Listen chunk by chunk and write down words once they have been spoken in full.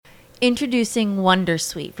Introducing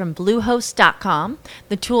Wondersuite from Bluehost.com,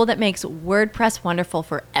 the tool that makes WordPress wonderful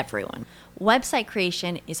for everyone. Website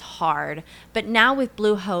creation is hard, but now with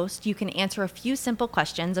Bluehost, you can answer a few simple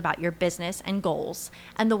questions about your business and goals,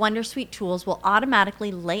 and the Wondersuite tools will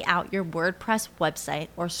automatically lay out your WordPress website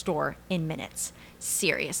or store in minutes.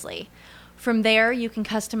 Seriously. From there, you can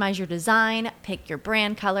customize your design, pick your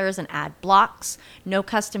brand colors, and add blocks. No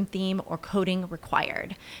custom theme or coding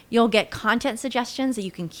required. You'll get content suggestions that you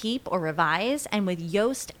can keep or revise, and with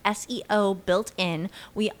Yoast SEO built in,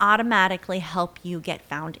 we automatically help you get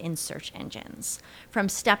found in search engines. From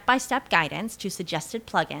step-by-step guidance to suggested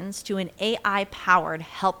plugins to an AI-powered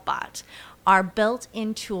help bot, our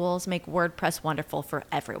built-in tools make WordPress wonderful for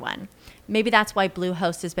everyone. Maybe that's why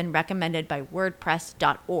Bluehost has been recommended by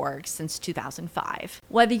WordPress.org since 2005.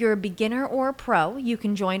 Whether you're a beginner or a pro, you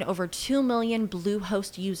can join over 2 million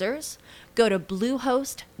Bluehost users. Go to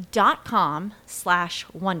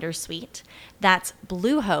bluehost.com/wondersuite. That's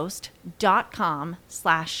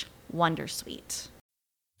bluehost.com/wondersuite.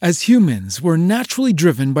 As humans, we're naturally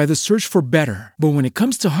driven by the search for better. But when it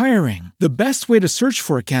comes to hiring, the best way to search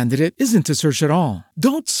for a candidate isn't to search at all.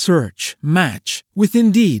 Don't search, match with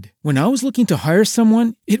Indeed. When I was looking to hire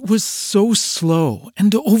someone, it was so slow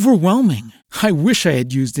and overwhelming. I wish I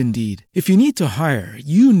had used Indeed. If you need to hire,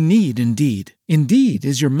 you need Indeed. Indeed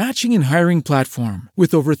is your matching and hiring platform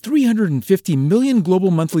with over 350 million global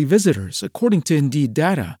monthly visitors, according to Indeed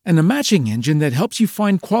data, and a matching engine that helps you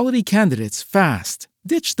find quality candidates fast.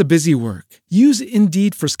 Ditch the busy work. Use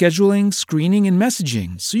Indeed for scheduling, screening, and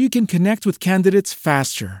messaging so you can connect with candidates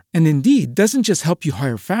faster. And Indeed doesn't just help you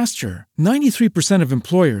hire faster. 93% of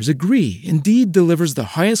employers agree Indeed delivers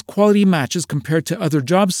the highest quality matches compared to other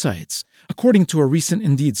job sites, according to a recent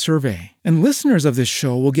Indeed survey. And listeners of this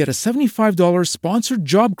show will get a $75 sponsored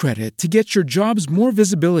job credit to get your jobs more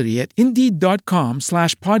visibility at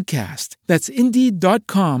Indeed.com/podcast. That's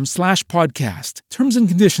Indeed.com/podcast. Terms and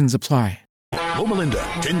conditions apply. Loma Linda,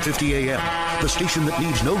 1050 AM, the station that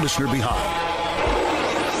leaves no listener behind.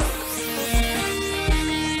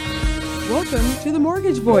 Welcome to The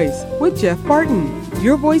Mortgage Voice with Jeff Barton,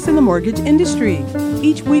 your voice in the mortgage industry.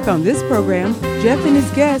 Each week on this program, Jeff and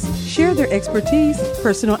his guests share their expertise,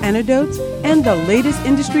 personal anecdotes, and the latest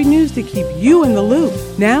industry news to keep you in the loop.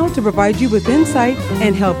 Now, to provide you with insight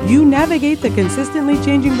and help you navigate the consistently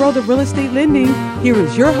changing world of real estate lending, here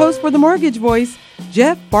is your host for The Mortgage Voice,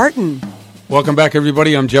 Jeff Barton. Welcome back,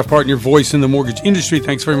 everybody. I'm Jeff Barton, your voice in the mortgage industry.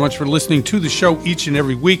 Thanks very much for listening to the show each and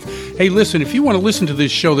every week. Hey, listen, if you want to listen to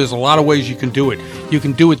this show, there's a lot of ways you can do it. You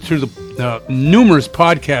can do it through the numerous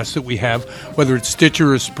podcasts that we have, whether it's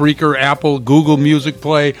Stitcher or Spreaker, Apple, Google Music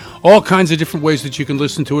Play, all kinds of different ways that you can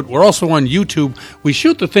listen to it. We're also on YouTube. We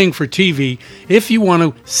shoot the thing for TV. If you want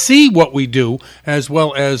to see what we do as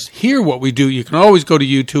well as hear what we do, you can always go to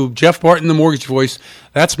YouTube, Jeff Barton, the Mortgage Voice.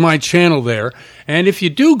 That's my channel there. And if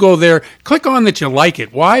you do go there, click on that you like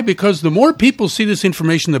it. Why? Because the more people see this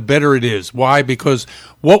information, the better it is. Why? Because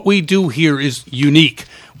what we do here is unique.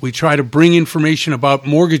 We try to bring information about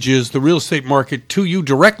mortgages, the real estate market, to you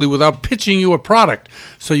directly without pitching you a product.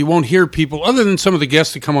 So you won't hear people, other than some of the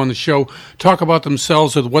guests that come on the show, talk about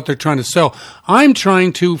themselves or what they're trying to sell. I'm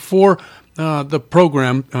trying to, for the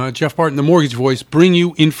program, Jeff Barton, the Mortgage Voice, bring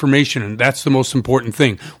you information, and that's the most important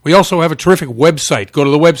thing. We also have a terrific website. Go to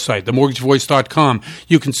the website, themortgagevoice.com.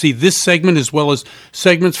 You can see this segment as well as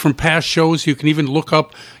segments from past shows. You can even look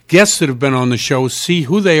up guests that have been on the show, see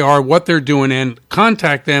who they are, what they're doing, and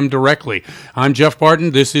contact them directly. I'm Jeff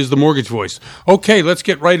Barton. This is the Mortgage Voice. Okay, let's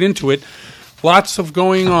get right into it. Lots of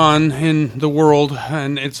going on in the world,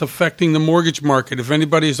 and it's affecting the mortgage market. If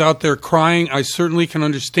anybody's out there crying, I certainly can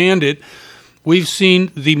understand it. We've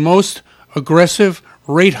seen the most aggressive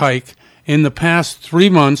rate hike in the past 3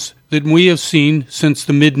 months that we have seen since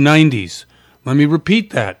the mid-'90s. Let me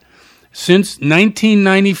repeat that. Since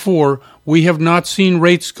 1994, we have not seen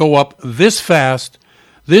rates go up this fast,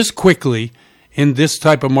 this quickly, in this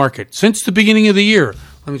type of market. Since the beginning of the year.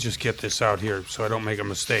 Let me just get this out here so I don't make a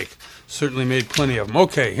mistake. Certainly made plenty of them.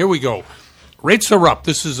 Okay, here we go. Rates are up.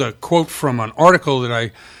 This is a quote from an article that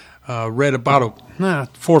I read about 4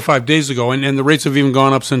 or 5 days ago, and the rates have even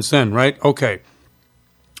gone up since then, right? Okay.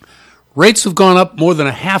 Rates have gone up more than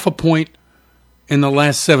a half a point in the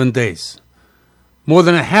last 7 days. More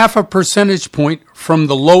than a half a percentage point from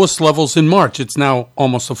the lowest levels in March. It's now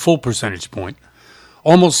almost a full percentage point.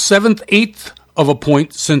 Almost 1/8 of a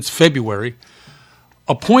point since February.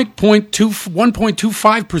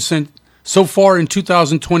 1.25% so far in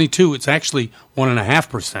 2022. It's actually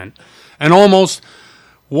 1.5%. And almost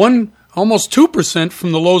 2%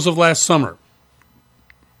 from the lows of last summer.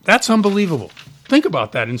 That's unbelievable. Think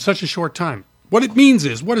about that in such a short time. What it means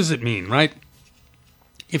is, what does it mean, right?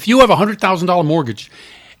 If you have a $100,000 mortgage,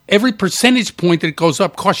 every percentage point that it goes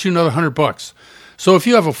up costs you another $100. So if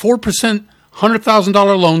you have a 4%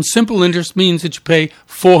 $100,000 loan, simple interest means that you pay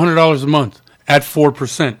 $400 a month at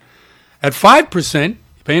 4%. At 5%, you're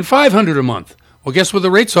paying $500 a month. Well, guess what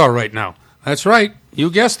the rates are right now? That's right. You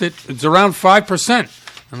guessed it. It's around 5%.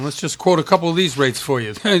 And let's just quote a couple of these rates for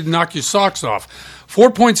you. Knock your socks off.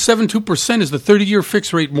 4.72% is the 30-year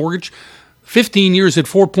fixed rate mortgage. 15 years at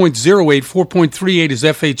 4.08, 4.38 is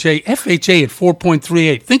FHA. FHA at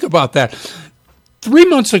 4.38. Think about that. 3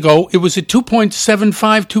 months ago, it was at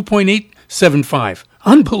 2.75, 2.875.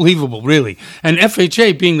 Unbelievable, really. And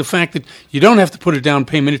FHA being the fact that you don't have to put a down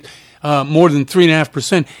payment more than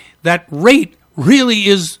 3.5%. That rate really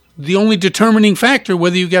is the only determining factor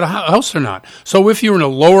whether you get a house or not. So if you're in a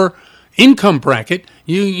lower income bracket,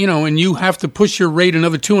 you know, and you have to push your rate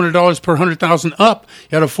another $200 per $100,000 up,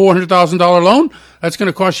 you had a $400,000 loan, that's going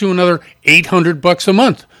to cost you another $800 a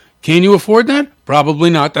month. Can you afford that? Probably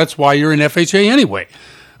not. That's why you're in FHA anyway.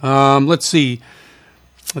 Let's see.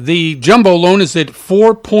 The jumbo loan is at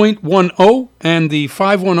 4.10 and the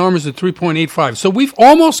 5/1 ARM is at 3.85. So we've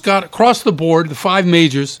almost got across the board, the five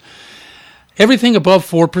majors, everything above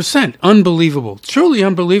 4%. Unbelievable. Truly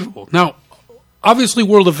unbelievable. Now, obviously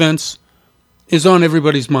world events is on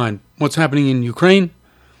everybody's mind. What's happening in Ukraine,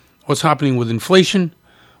 what's happening with inflation,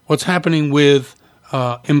 what's happening with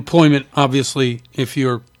employment, obviously, if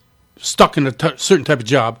you're stuck in a certain type of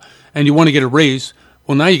job and you want to get a raise.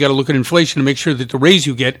 Well, now you got to look at inflation to make sure that the raise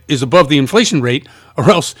you get is above the inflation rate, or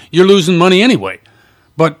else you're losing money anyway.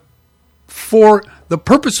 But for the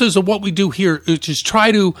purposes of what we do here, is just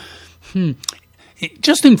try to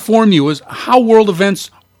just inform you as how world events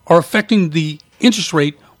are affecting the interest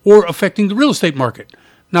rate or affecting the real estate market.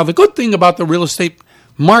 Now, the good thing about the real estate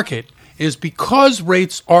market is because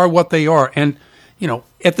rates are what they are, and you know,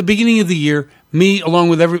 at the beginning of the year, me along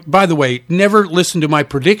with by the way, never listen to my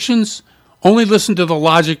predictions. Only listen to the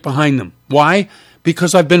logic behind them. Why?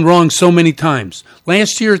 Because I've been wrong so many times.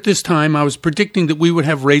 Last year at this time, I was predicting that we would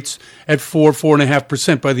have rates at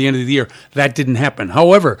 4.5% by the end of the year. That didn't happen.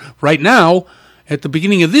 However, right now, at the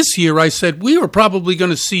beginning of this year, I said we were probably going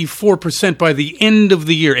to see 4% by the end of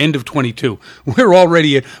the year, end of 22. We're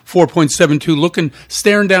already at 4.72,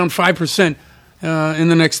 staring down 5% in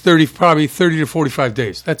the next 30 to 45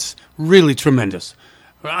 days. That's really tremendous.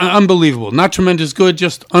 Unbelievable. Not tremendous good,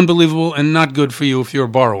 just unbelievable and not good for you if you're a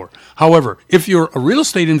borrower. However, if you're a real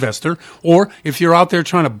estate investor or if you're out there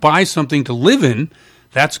trying to buy something to live in,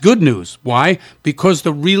 that's good news. Why? Because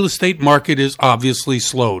the real estate market is obviously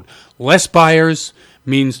slowed. Less buyers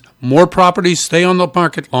means more properties stay on the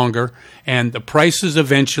market longer, and the prices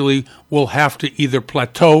eventually will have to either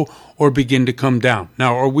plateau or begin to come down.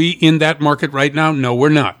 Now, are we in that market right now? No, we're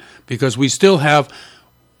not, because we still have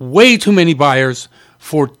way too many buyers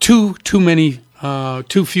for too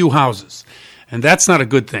few houses. And that's not a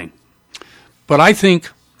good thing. But I think,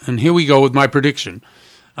 and here we go with my prediction,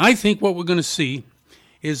 I think what we're going to see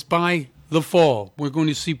is by the fall, we're going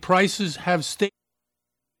to see prices have stayed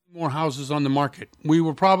more houses on the market. We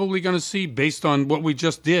were probably going to see, based on what we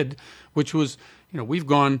just did, which was, we've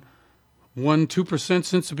gone 1-2%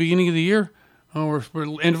 since the beginning of the year, or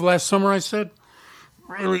end of last summer, I said.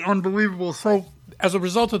 Really unbelievable. So as a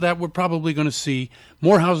result of that, we're probably going to see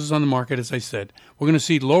more houses on the market, as I said. We're going to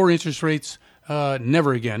see lower interest rates.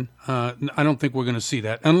 Never again. I don't think we're going to see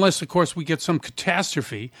that. Unless, of course, we get some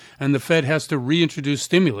catastrophe and the Fed has to reintroduce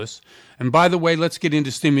stimulus. And by the way, let's get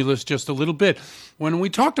into stimulus just a little bit. When we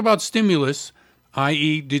talked about stimulus,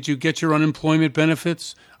 i.e., did you get your unemployment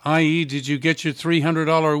benefits? I.e., did you get your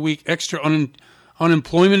 $300 a week extra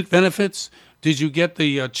unemployment benefits? Did you get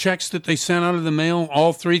the checks that they sent out of the mail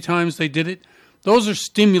all 3 times they did it? Those are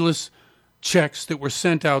stimulus checks that were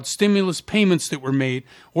sent out, stimulus payments that were made,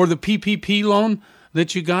 or the PPP loan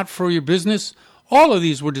that you got for your business. All of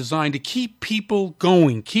these were designed to keep people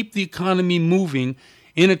going, keep the economy moving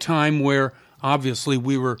in a time where obviously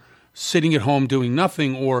we were sitting at home doing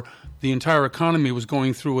nothing, or the entire economy was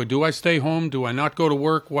going through a do I stay home, do I not go to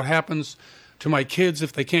work, what happens to my kids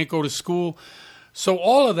if they can't go to school. So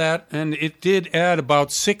all of that, and it did add about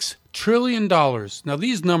 $6 trillion. Now,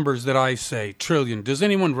 these numbers that I say, trillion, does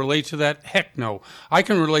anyone relate to that? Heck no. I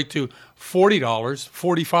can relate to $40,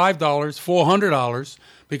 $45, $400,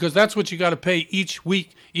 because that's what you got to pay each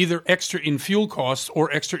week, either extra in fuel costs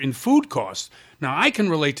or extra in food costs. Now, I can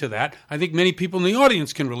relate to that. I think many people in the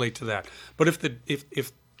audience can relate to that. But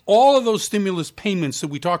if all of those stimulus payments that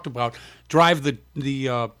we talked about drive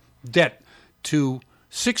the debt to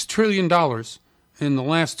 $6 trillion in the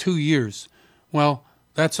last 2 years, well,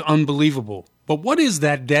 that's unbelievable. But what is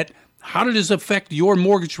that debt how does this affect your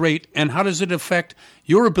mortgage rate, and how does it affect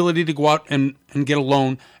your ability to go out and get a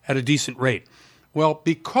loan at a decent rate? Well,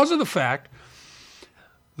 because of the fact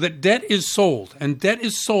that debt is sold, and debt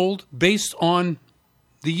is sold based on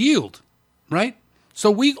the yield, right? So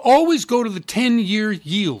we always go to the 10-year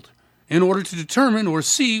yield in order to determine or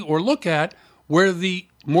see or look at where the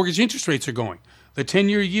mortgage interest rates are going. The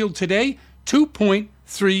 10-year yield today,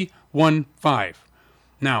 2.315.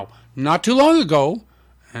 Now, not too long ago,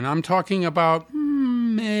 and I'm talking about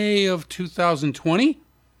May of 2020,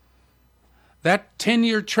 that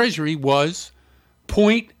 10-year Treasury was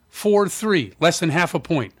 0.43, less than half a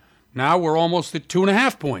point. Now we're almost at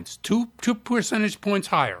 2.5 points, two percentage points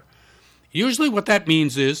higher. Usually what that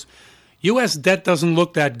means is U.S. debt doesn't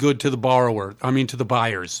look that good to the to the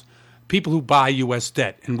buyers, people who buy U.S.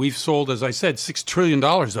 debt. And we've sold, as I said, $6 trillion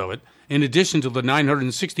of it, in addition to the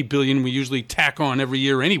 $960 billion we usually tack on every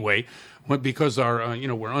year anyway, because our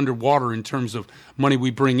we're underwater in terms of money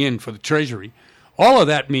we bring in for the Treasury. All of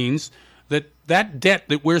that means that debt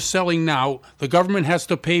that we're selling now, the government has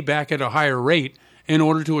to pay back at a higher rate in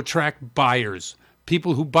order to attract buyers,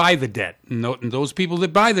 people who buy the debt. And those people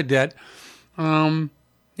that buy the debt, you're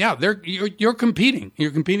competing.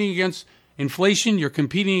 You're competing against inflation. You're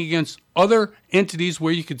competing against other entities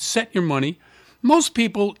where you could set your money. Most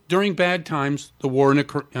people, during bad times, the war in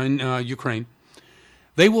Ukraine,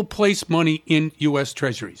 they will place money in U.S.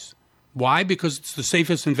 Treasuries. Why? Because it's the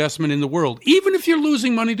safest investment in the world. Even if you're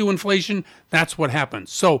losing money to inflation, that's what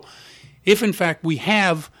happens. So if, in fact, we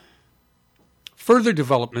have further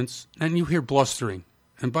developments, and you hear blustering.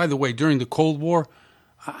 And by the way, during the Cold War,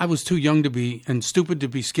 I was too young to be and stupid to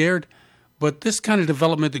be scared. But this kind of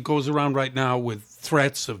development that goes around right now with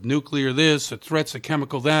threats of nuclear this, or threats of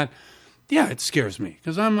chemical that, yeah, it scares me.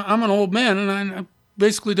 Because I'm an old man, and I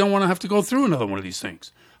basically don't want to have to go through another one of these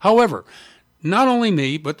things. However, not only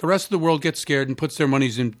me, but the rest of the world gets scared and puts their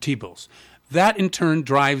monies in T-bills. That, in turn,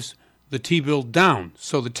 drives the T-bill down.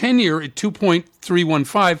 So the 10-year at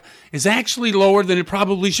 2.315 is actually lower than it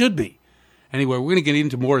probably should be. Anyway, we're going to get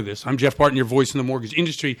into more of this. I'm Jeff Barton, your voice in the mortgage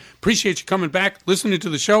industry. Appreciate you coming back, listening to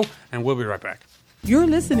the show, and we'll be right back. You're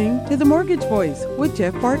listening to The Mortgage Voice with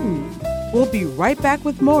Jeff Barton. We'll be right back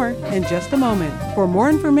with more in just a moment. For more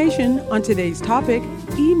information on today's topic,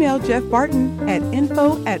 email Jeff Barton at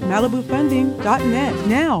info@malibufunding.net.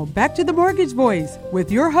 Now, back to The Mortgage Voice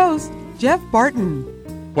with your host, Jeff Barton.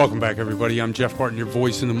 Welcome back, everybody. I'm Jeff Barton, your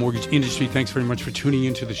voice in the mortgage industry. Thanks very much for tuning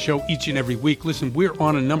into the show each and every week. Listen, we're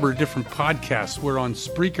on a number of different podcasts. We're on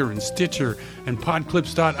Spreaker and Stitcher and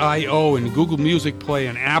Podclips.io and Google Music Play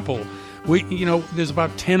and Apple. There's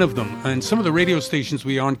about 10 of them. And some of the radio stations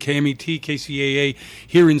we are on, KMET, KCAA,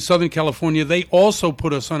 here in Southern California, they also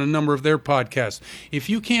put us on a number of their podcasts. If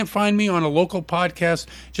you can't find me on a local podcast,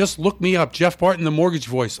 just look me up, Jeff Barton, The Mortgage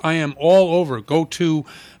Voice. I am all over. Go to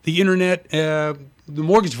the internet,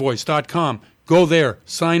 themortgagevoice.com. Go there,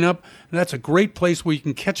 sign up. And that's a great place where you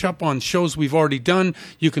can catch up on shows we've already done.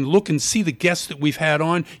 You can look and see the guests that we've had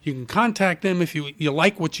on. You can contact them if you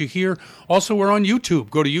like what you hear. Also, we're on YouTube.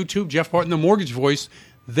 Go to YouTube, Jeff Barton, The Mortgage Voice.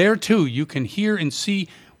 There, too, you can hear and see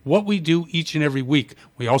what we do each and every week.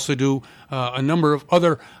 We also do a number of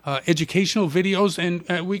other educational videos,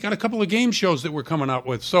 and we got a couple of game shows that we're coming out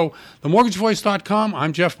with. So, themortgagevoice.com.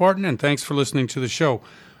 I'm Jeff Barton, and thanks for listening to the show.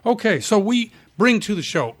 Okay, so we bring to the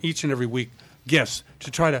show each and every week guests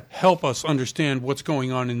to try to help us understand what's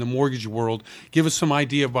going on in the mortgage world, give us some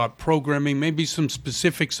idea about programming, maybe some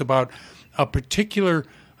specifics about a particular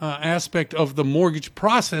aspect of the mortgage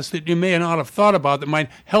process that you may not have thought about that might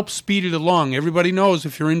help speed it along. Everybody knows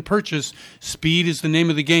if you're in purchase, speed is the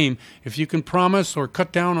name of the game. If you can promise or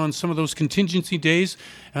cut down on some of those contingency days,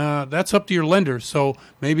 that's up to your lender. So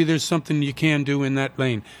maybe there's something you can do in that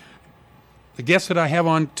lane. The guest that I have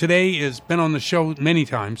on today has been on the show many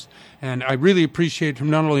times, and I really appreciate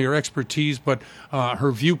not only her expertise, but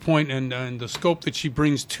her viewpoint and the scope that she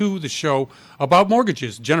brings to the show about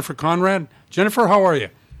mortgages. Jennifer Conrad. Jennifer, how are you?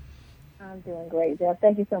 I'm doing great, Jeff.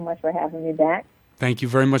 Thank you so much for having me back. Thank you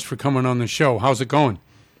very much for coming on the show. How's it going?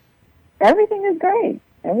 Everything is great.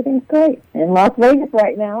 Everything's great. In Las Vegas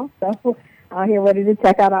right now, so I'm here ready to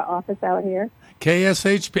check out our office out here.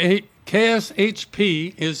 KSHP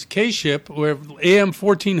is K-Ship. We're AM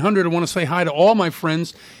 1400. I want to say hi to all my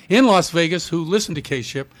friends in Las Vegas who listen to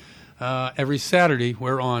K-Ship every Saturday.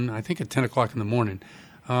 We're on, I think, at 10 o'clock in the morning.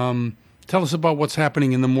 Tell us about what's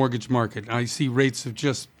happening in the mortgage market. I see rates have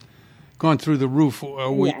just gone through the roof.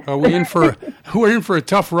 We're in for a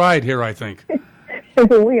tough ride here, I think.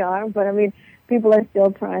 We are, but, people are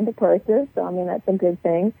still trying to purchase, so, that's a good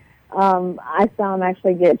thing. I saw them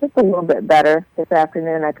actually get just a little bit better this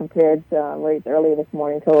afternoon. I compared rates earlier this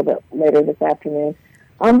morning to a little bit later this afternoon.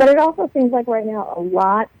 But it also seems like right now a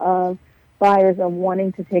lot of buyers are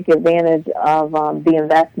wanting to take advantage of the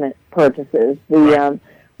investment purchases.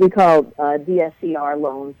 We call DSCR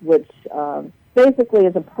loans, which basically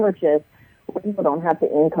is a purchase where people don't have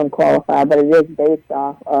to income qualify, but it is based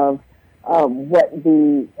off of what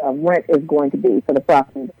the rent is going to be for the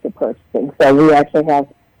property that you're purchasing. So we actually have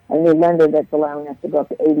a new lender that's allowing us to go up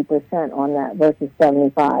to 80% on that versus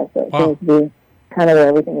 75%. So it seems to be kind of where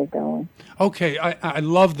everything is going. Okay, I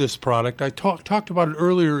love this product. I talked about it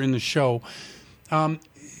earlier in the show.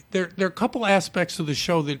 There are a couple aspects of the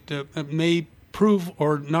show that may prove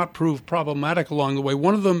or not prove problematic along the way.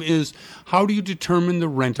 One of them is, how do you determine the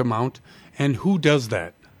rent amount, and who does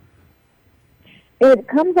that? It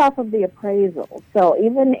comes off of the appraisal. So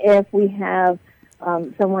even if we have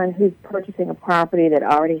someone who's purchasing a property that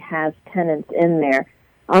already has tenants in there,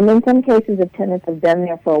 in some cases, if tenants have been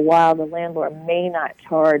there for a while, the landlord may not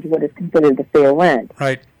charge what is considered the fair rent.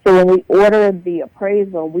 Right. So when we order the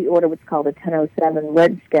appraisal, we order what's called a 1007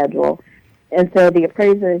 rent schedule. And so the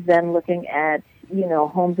appraiser is then looking at,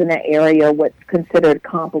 homes in that area, what's considered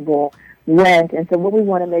comparable rent. And so what we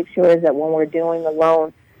want to make sure is that when we're doing the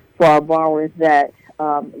loan for our borrowers, that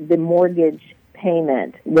the mortgage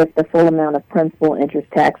payment with the full amount of principal, interest,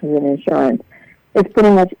 taxes, and insurance is pretty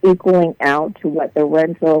much equaling out to what the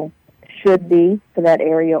rental should be for that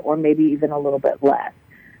area, or maybe even a little bit less.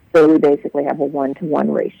 So we basically have a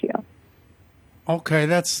 1-to-1 ratio. Okay,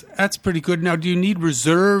 that's pretty good. Now, do you need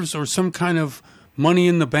reserves or some kind of money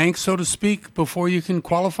in the bank, so to speak, before you can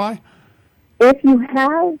qualify? If you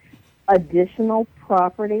have additional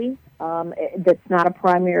property that's not a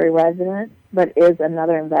primary residence but is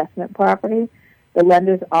another investment property, the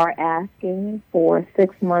lenders are asking for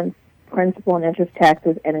 6 months principal and interest,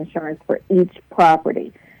 taxes, and insurance for each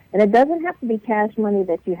property. And it doesn't have to be cash money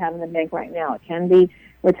that you have in the bank right now. It can be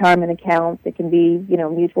retirement accounts. It can be,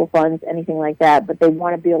 mutual funds, anything like that. But they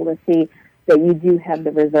want to be able to see that you do have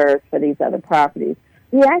the reserves for these other properties.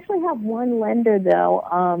 We actually have one lender, though,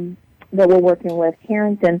 that we're working with,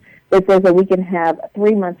 Carrington, that says that we can have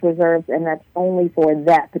 3 months reserves, and that's only for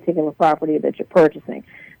that particular property that you're purchasing.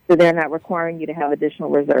 So they're not requiring you to have additional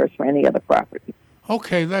reserves for any other property.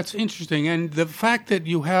 Okay, that's interesting. And the fact that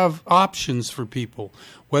you have options for people,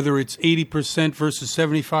 whether it's 80% versus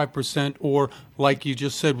 75%, or like you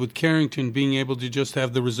just said with Carrington, being able to just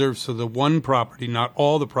have the reserves for the one property, not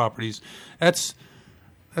all the properties, that's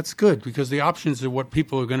good, because the options are what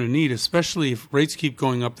people are going to need, especially if rates keep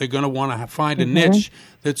going up. They're going to want to find a niche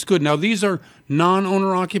that's good. Now, these are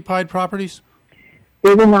non-owner-occupied properties?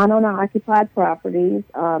 These are non-owner-occupied properties,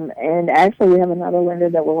 and actually we have another lender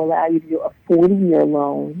that will allow you to do a 40-year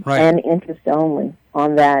loan and interest only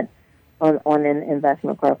on that, on an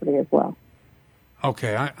investment property as well.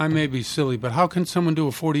 Okay, I may be silly, but how can someone do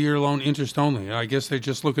a 40-year loan interest only? I guess they're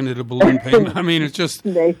just looking at a balloon payment. I mean, it just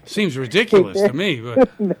seems ridiculous to me. But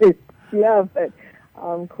yeah, but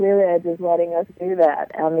Clear Edge is letting us do that.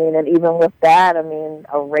 I mean, and even with that,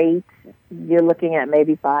 a rate, you're looking at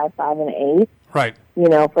maybe 5, 5 1/8. Right.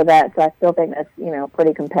 For that. So I still think that's,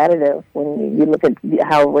 pretty competitive when you look at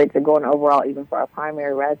how rates are going overall, even for our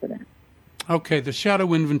primary residents. Okay, the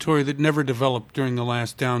shadow inventory that never developed during the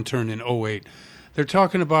last downturn in 2008. They're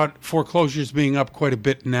talking about foreclosures being up quite a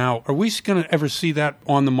bit now. Are we going to ever see that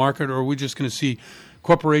on the market, or are we just going to see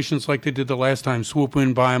corporations like they did the last time swoop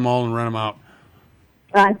in, buy them all, and rent them out?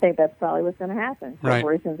 I think that's probably what's going to happen. Right.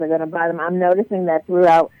 Corporations are going to buy them. I'm noticing that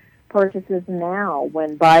throughout purchases now,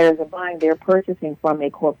 when buyers are buying, they're purchasing from a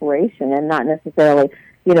corporation and not necessarily,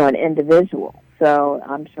 an individual. So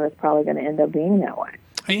I'm sure it's probably going to end up being that way.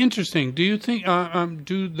 Interesting. Do you think,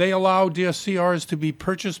 do they allow DSCRs to be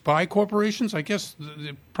purchased by corporations? I guess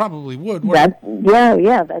they probably would. That's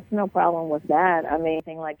no problem with that. I mean,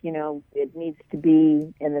 anything like, it needs to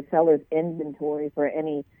be in the seller's inventory for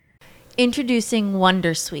any. Introducing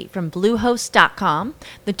Wondersuite from Bluehost.com,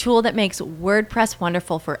 the tool that makes WordPress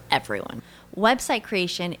wonderful for everyone. Website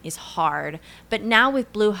creation is hard, but now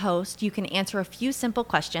with Bluehost, you can answer a few simple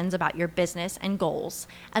questions about your business and goals,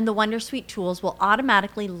 and the Wondersuite tools will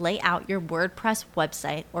automatically lay out your WordPress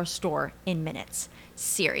website or store in minutes.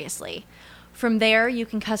 Seriously. From there, you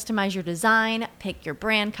can customize your design, pick your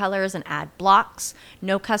brand colors, and add blocks.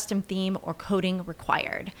 No custom theme or coding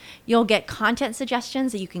required. You'll get content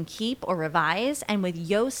suggestions that you can keep or revise, and with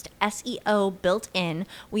Yoast SEO built in,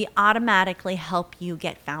 we automatically help you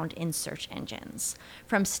get found in search engines.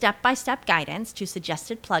 From step-by-step guidance to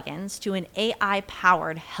suggested plugins to an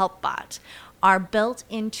AI-powered help bot, Our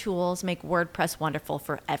built-in tools make WordPress wonderful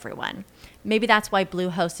for everyone. Maybe that's why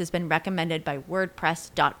Bluehost has been recommended by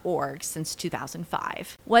WordPress.org since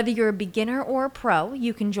 2005. Whether you're a beginner or a pro,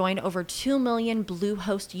 you can join over 2 million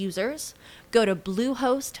Bluehost users. Go to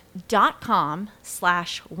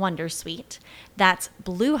bluehost.com/wondersuite. That's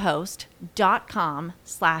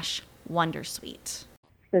bluehost.com/wondersuite.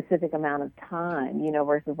 Specific amount of time,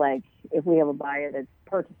 versus like if we have a buyer that's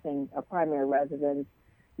purchasing a primary residence,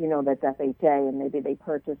 that's FHA, and maybe they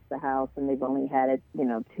purchased the house and they've only had it,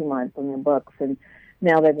 2 months on their books, and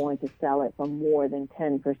now they're going to sell it for more than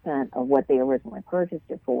 10% of what they originally purchased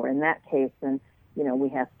it for. In that case, then, we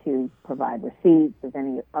have to provide receipts if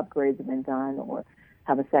any upgrades have been done or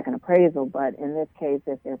have a second appraisal. But in this case,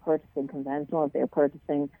 if they're purchasing conventional, if they're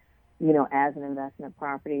purchasing, as an investment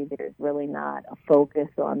property, there's really not a focus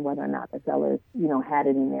on whether or not the sellers, had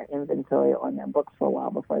it in their inventory or on their books for a while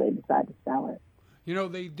before they decide to sell it.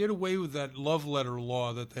 They did away with that love letter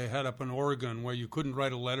law that they had up in Oregon where you couldn't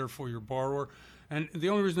write a letter for your borrower. And the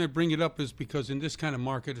only reason I bring it up is because in this kind of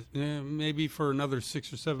market, maybe for another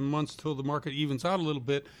 6 or 7 months till the market evens out a little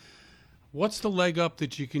bit, what's the leg up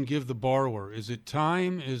that you can give the borrower? Is it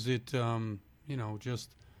time? Is it,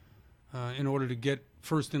 just in order to get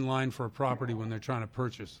first in line for a property when they're trying to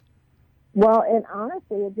purchase? Well, and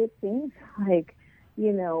honestly, it just seems like,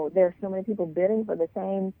 there's so many people bidding for the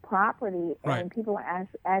same property, right, and people are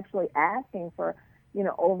actually asking for,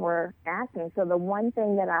 over asking. So the one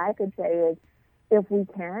thing that I could say is, if we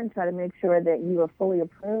can, try to make sure that you are fully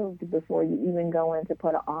approved before you even go in to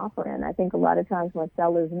put an offer in. I think a lot of times when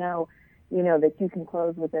sellers know, that you can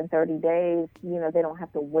close within 30 days, they don't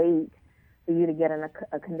have to wait for you to get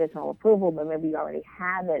a conditional approval, but maybe you already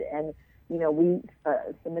have it. And, we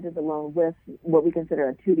submitted the loan with what we consider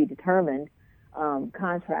a to be determined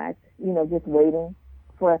contract, just waiting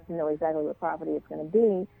for us to know exactly what property it's going to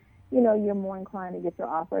be. You're more inclined to get your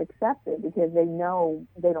offer accepted because they know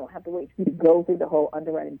they don't have to wait for you to go through the whole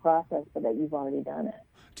underwriting process so that you've already done it.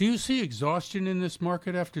 Do you see exhaustion in this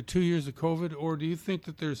market after 2 years of COVID, or do you think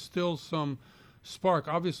that there's still some spark?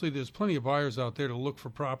 Obviously, there's plenty of buyers out there to look for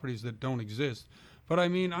properties that don't exist. But, I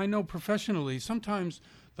know professionally, sometimes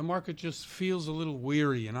the market just feels a little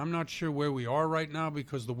weary, and I'm not sure where we are right now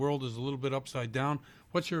because the world is a little bit upside down.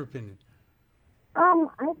 What's your opinion?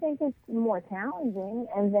 I think it's more challenging,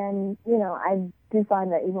 and then, I do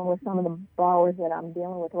find that even with some of the borrowers that I'm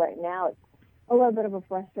dealing with right now, it's a little bit of a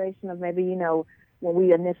frustration of maybe, when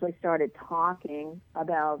we initially started talking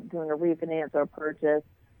about doing a refinance or a purchase,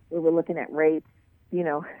 we were looking at rates,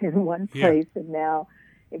 in one place, and now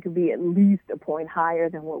it could be at least a point higher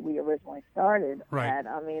than what we originally started at.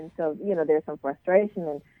 So, there's some frustration,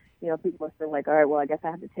 and, people are still like, all right, well, I guess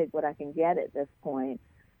I have to take what I can get at this point.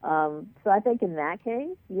 So I think in that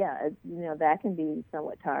case, that can be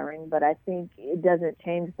somewhat tiring, but I think it doesn't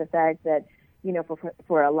change the fact that,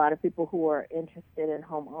 for a lot of people who are interested in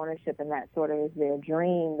home ownership and that sort of is their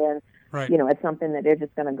dream, then, it's something that they're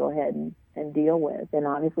just going to go ahead and deal with. And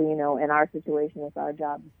obviously, in our situation, it's our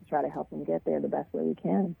job to try to help them get there the best way we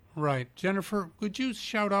can. Right. Jennifer, would you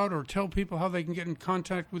shout out or tell people how they can get in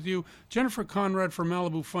contact with you? Jennifer Conrad from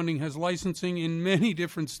Malibu Funding has licensing in many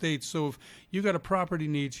different states, so if you got a property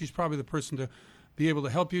need, she's probably the person to be able to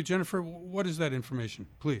help you. Jennifer, what is that information,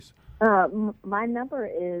 please? My number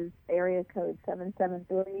is area code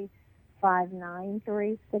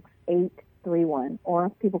 773-593-6831, or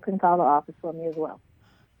people can call the office for me as well.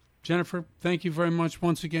 Jennifer, thank you very much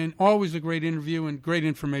once again. Always a great interview and great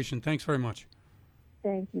information. Thanks very much.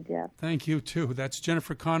 Thank you, Jeff. Thank you, too. That's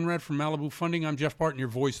Jennifer Conrad from Malibu Funding. I'm Jeff Barton, your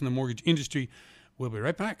voice in the mortgage industry. We'll be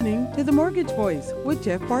right back. Listening to The Mortgage Voice with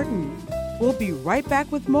Jeff Barton. We'll be right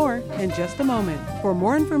back with more in just a moment. For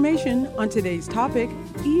more information on today's topic,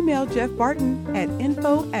 email Jeff Barton at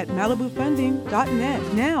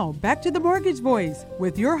info@malibufunding.net. Now, back to The Mortgage Voice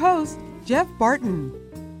with your host, Jeff Barton.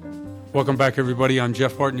 Welcome back, everybody. I'm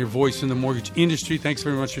Jeff Barton, your voice in the mortgage industry. Thanks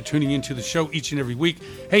very much for tuning into the show each and every week.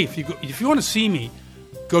 Hey, if you want to see me,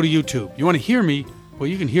 go to YouTube. You want to hear me? Well,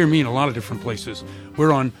 you can hear me in a lot of different places.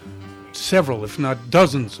 We're on several, if not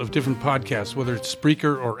dozens, of different podcasts, whether it's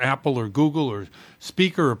Spreaker or Apple or Google or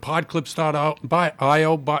Speaker or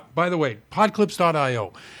Podclips.io. By the way,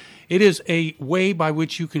 Podclips.io. It is a way by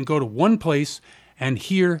which you can go to one place and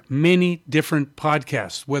hear many different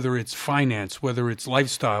podcasts, whether it's finance, whether it's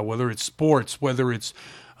lifestyle, whether it's sports, whether it's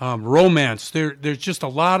romance. There's just a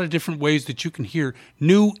lot of different ways that you can hear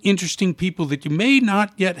new, interesting people that you may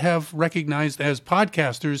not yet have recognized as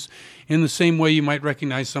podcasters in the same way you might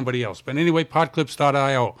recognize somebody else. But anyway,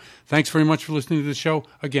 podclips.io. Thanks very much for listening to the show.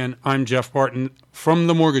 Again, I'm Jeff Barton from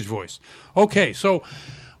The Mortgage Voice. Okay, so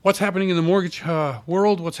what's happening in the mortgage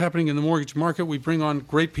world, what's happening in the mortgage market. We bring on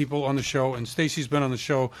great people on the show, and Stacy's been on the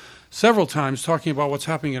show several times talking about what's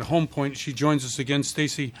happening at Home Point. She joins us again.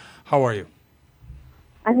 Stacy, how are you?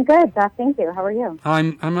 I'm good, Beth. Thank you. How are you?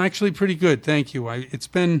 I'm actually pretty good, thank you. It's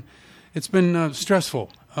been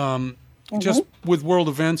stressful, just with world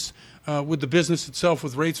events, with the business itself,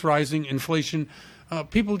 with rates rising, inflation.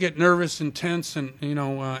 People get nervous and tense, and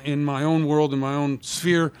in my own world, in my own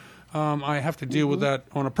sphere, I have to deal with that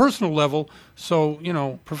on a personal level. So,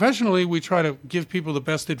 professionally, we try to give people the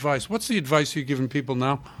best advice. What's the advice you're giving people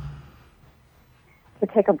now? To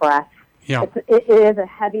take a breath. Yeah. It is a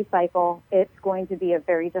heavy cycle. It's going to be a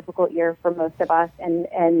very difficult year for most of us, and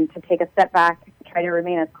to take a step back, try to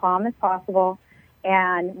remain as calm as possible,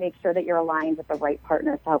 and make sure that you're aligned with the right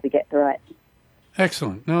partners to help you get through it.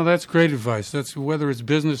 Excellent. No, that's great advice. That's whether it's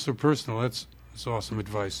business or personal. That's awesome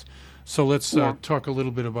advice. So let's talk a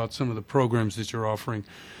little bit about some of the programs that you're offering.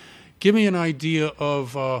 Give me an idea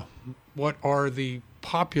of what are the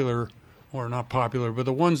popular, or not popular, but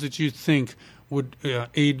the ones that you think would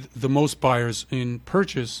aid the most buyers in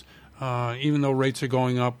purchase, even though rates are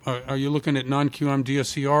going up. Are you looking at non-QM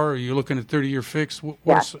DSCR? Are you looking at 30-year fix?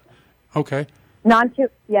 Yes. Okay.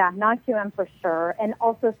 Non-QM for sure, and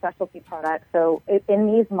also specialty products. So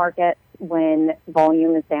in these markets, when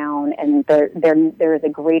volume is down and there is a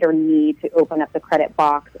greater need to open up the credit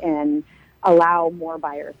box and allow more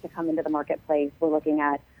buyers to come into the marketplace, we're looking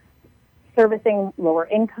at servicing lower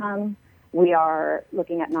income. We are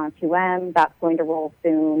looking at non-QM. That's going to roll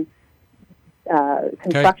soon.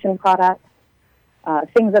 Construction products,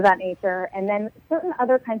 things of that nature. And then certain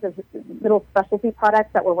other kinds of little specialty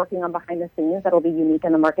products that we're working on behind the scenes that will be unique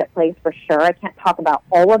in the marketplace for sure. I can't talk about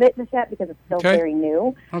all of it just yet because it's still very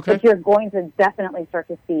new. Okay. But you're going to definitely start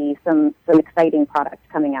to see some exciting products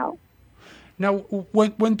coming out. Now,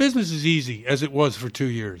 when business is easy, as it was for 2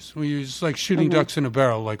 years, it's like shooting ducks in a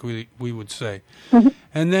barrel, like we would say.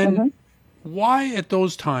 And then why at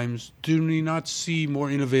those times do we not see more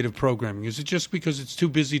innovative programming? Is it just because it's too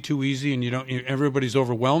busy, too easy, and everybody's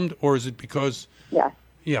overwhelmed, or is it because? Yes.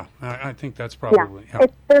 Yeah, I think that's probably. Yeah.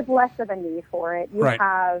 There's less of a need for it. You Right.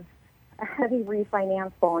 have a heavy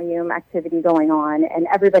refinance volume activity going on, and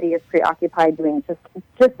everybody is preoccupied doing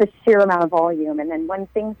just the sheer amount of volume. And then when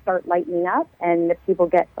things start lightening up and people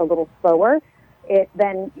get a little slower,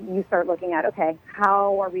 then you start looking at, okay,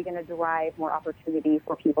 how are we going to derive more opportunity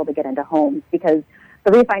for people to get into homes? Because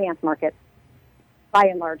the refinance market's by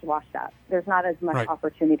and large washed up. There's not as much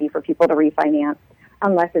opportunity for people to refinance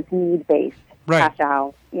unless it's need-based, cash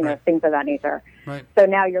out, things of that nature. Right. So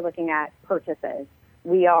now you're looking at purchases.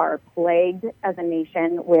 We are plagued as a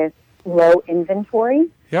nation with low inventory.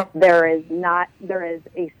 Yep. There is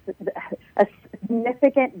a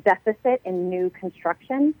significant deficit in new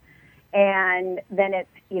construction. And then it's,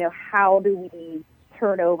 how do we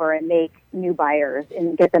turn over and make new buyers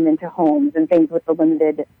and get them into homes and things with the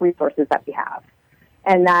limited resources that we have.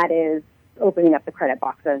 And that is opening up the credit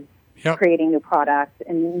boxes, creating new products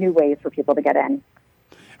and new ways for people to get in.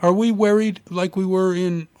 Are we worried, like we were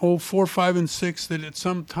in 04, 5, and 6, that at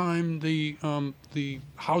some time the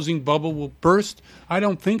housing bubble will burst? I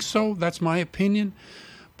don't think so. That's my opinion.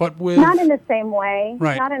 But not in the same way.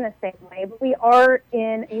 Right. Not in the same way. But we are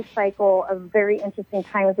in a cycle of very interesting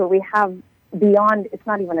times where we have beyond, it's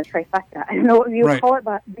not even a trifecta. I don't know what you would call it,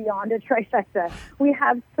 but beyond a trifecta. We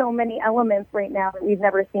have so many elements right now that we've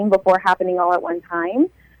never seen before happening all at one time.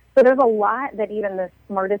 So there's a lot that even the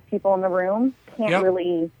smartest people in the room can't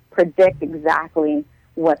really predict exactly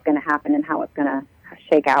what's going to happen and how it's going to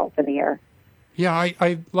shake out for the year. Yeah,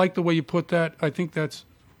 I like the way you put that. I think that's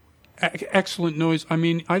excellent noise. I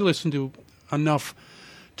mean, I listen to enough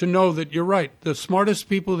to know that you're right. The smartest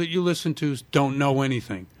people that you listen to don't know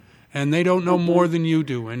anything, and they don't know more than you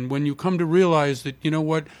do. And when you come to realize that,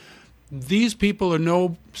 these people are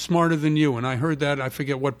no smarter than you, and I heard that, I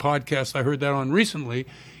forget what podcast I heard that on recently,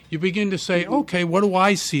 you begin to say, okay, what do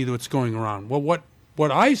I see that's going around? Well,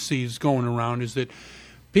 what I see is going around is that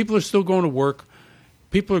people are still going to work.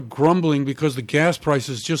 People are grumbling because the gas price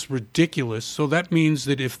is just ridiculous. So that means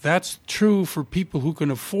that if that's true for people who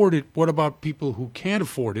can afford it, what about people who can't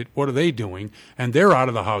afford it? What are they doing? And they're out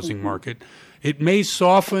of the housing market. It may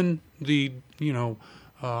soften the,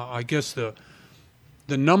 I guess the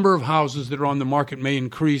number of houses that are on the market may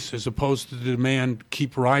increase as opposed to the demand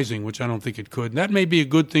keep rising, which I don't think it could. And that may be a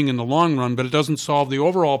good thing in the long run, but it doesn't solve the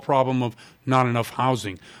overall problem of not enough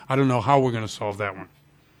housing. I don't know how we're going to solve that one.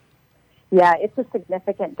 Yeah, it's a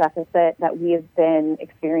significant deficit that we have been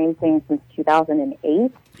experiencing since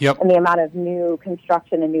 2008. Yep. And the amount of new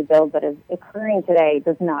construction and new builds that is occurring today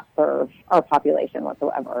does not serve our population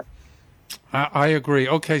whatsoever. I agree.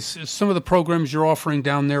 Okay, some of the programs you're offering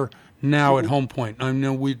down there now at Home Point. I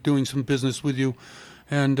know we're doing some business with you,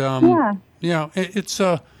 and it's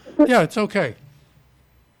okay.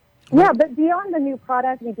 Yeah, but beyond the new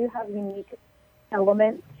product, we do have unique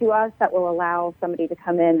elements to us that will allow somebody to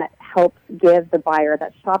come in that helps give the buyer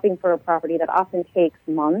that's shopping for a property that often takes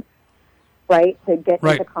months, right, to get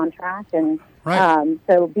into contract. And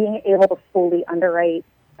so being able to fully underwrite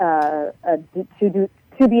a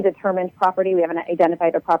to be determined property, we haven't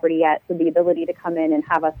identified a property yet, so the ability to come in and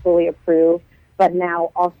have us fully approved, but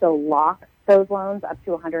now also lock those loans up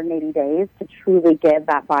to 180 days to truly give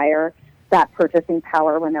that buyer that purchasing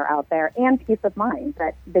power when they're out there, and peace of mind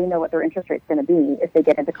that they know what their interest rate's going to be if they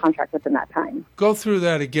get into contract within that time. Go through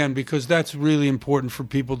that again, because that's really important for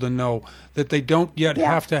people to know, that they don't yet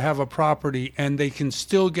have to have a property and they can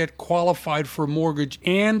still get qualified for a mortgage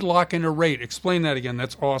and lock in a rate. Explain that again.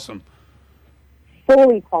 That's awesome.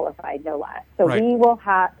 Fully qualified, no less. So we will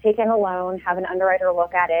take in a loan, have an underwriter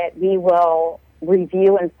look at it. We will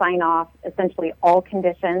review and sign off essentially all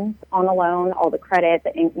conditions on the loan, all the credit,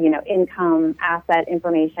 the income, asset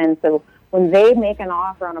information. So when they make an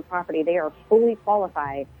offer on a property, they are fully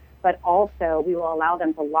qualified, but also we will allow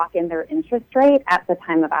them to lock in their interest rate at the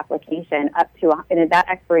time of application and that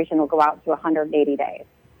expiration will go out to 180 days.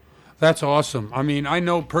 That's awesome. I mean, I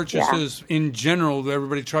know purchases in general,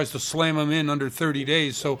 everybody tries to slam them in under 30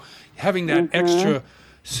 days. So having that extra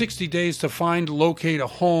 60 days to find, locate a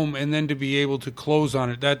home, and then to be able to close on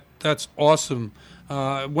it, that's awesome.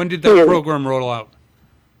 When did that program roll out?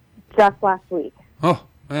 Just last week. Oh,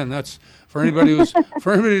 man, that's for anybody who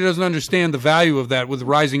doesn't understand the value of that with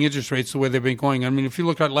rising interest rates the way they've been going. I mean, if you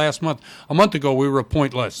look at a month ago, we were a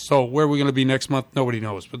point less. So where we're going to be next month, nobody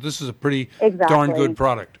knows. But this is a pretty darn good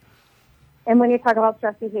product. And when you talk about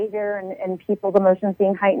stress behavior and people's emotions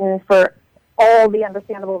being heightened for all the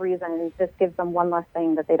understandable reasons, this gives them one less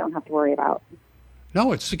thing that they don't have to worry about.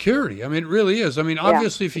 No, it's security. I mean, it really is. I mean,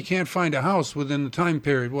 obviously, if you can't find a house within the time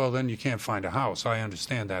period, well, then you can't find a house. I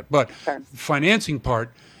understand that. But the financing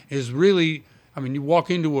part is really, I mean, you walk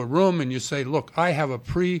into a room and you say, look, I have a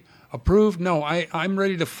pre-approved. No, I'm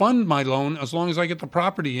ready to fund my loan as long as I get the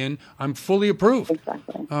property in. I'm fully approved.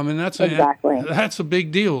 Exactly. And that's a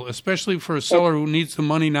big deal, especially for a seller who needs the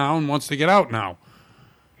money now and wants to get out now.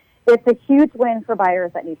 It's a huge win for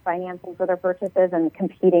buyers that need financing for their purchases and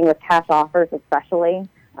competing with cash offers especially.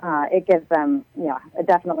 It gives them,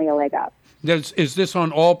 definitely a leg up. Is this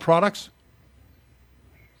on all products?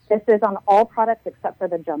 This is on all products except for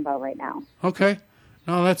the jumbo right now. Okay.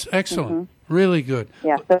 No, that's excellent. Really good.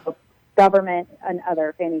 Yeah, so government and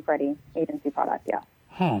other Fannie Freddie agency products,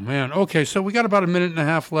 Oh, man. Okay, so we got about a minute and a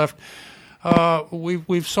half left.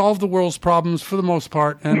 We've solved the world's problems for the most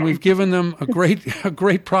part, and we've given them a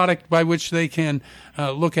great product by which they can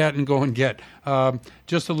look at and go and get.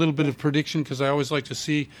 Just a little bit of prediction, because I always like to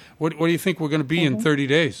see what do you think we're going to be in 30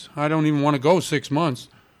 days? I don't even want to go 6 months.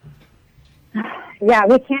 Yeah,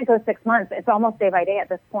 we can't go 6 months. It's almost day by day at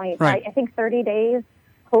this point. Right. I think 30 days,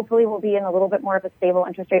 hopefully we'll be in a little bit more of a stable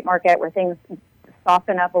interest rate market where things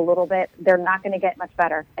soften up a little bit. They're not going to get much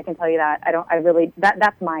better. I can tell you that.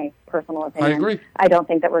 That's my personal opinion. I agree. I don't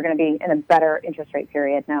think that we're going to be in a better interest rate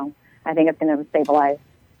period. No, I think it's going to stabilize.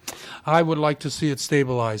 I would like to see it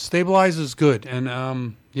stabilize. Stabilize is good. And,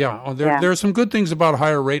 there are some good things about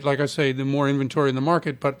higher rate. Like I say, the more inventory in the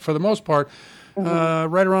market. But for the most part,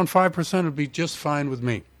 right around 5% would be just fine with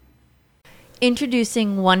me.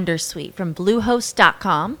 Introducing Wondersuite from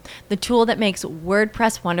Bluehost.com, the tool that makes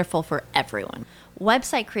WordPress wonderful for everyone.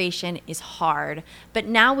 Website creation is hard, but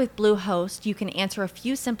now with Bluehost, you can answer a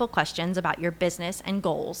few simple questions about your business and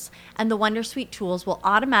goals, and the Wondersuite tools will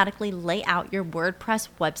automatically lay out your WordPress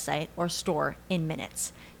website or store in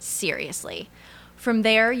minutes. Seriously. From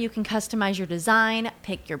there, you can customize your design,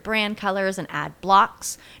 pick your brand colors, and add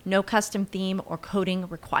blocks. No custom theme or coding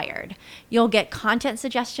required. You'll get content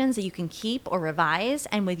suggestions that you can keep or revise,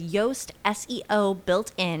 and with Yoast SEO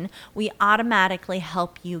built in, we automatically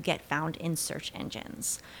help you get found in search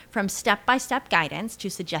engines. From step-by-step guidance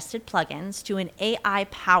to suggested plugins to an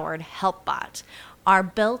AI-powered help bot, our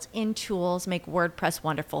built-in tools make WordPress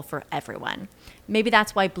wonderful for everyone. Maybe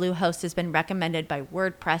that's why Bluehost has been recommended by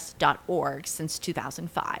WordPress.org since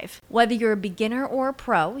 2005. Whether you're a beginner or a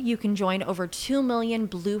pro, you can join over 2 million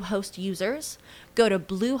Bluehost users. Go to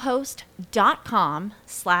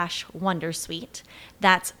bluehost.com/Wondersuite.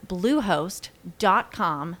 That's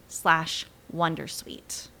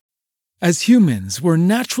bluehost.com/Wondersuite. As humans, we're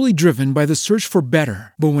naturally driven by the search for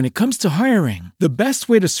better. But when it comes to hiring, the best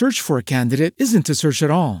way to search for a candidate isn't to search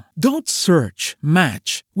at all. Don't search,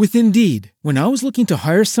 match with Indeed. When I was looking to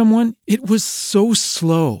hire someone, it was so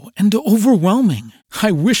slow and overwhelming.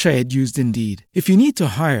 I wish I had used Indeed. If you need to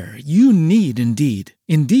hire, you need Indeed.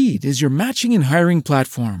 Indeed is your matching and hiring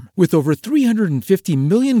platform with over 350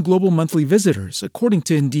 million global monthly visitors, according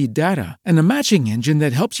to Indeed data, and a matching engine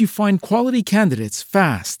that helps you find quality candidates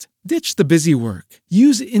fast. Ditch the busy work.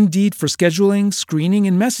 Use Indeed for scheduling, screening,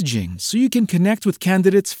 and messaging so you can connect with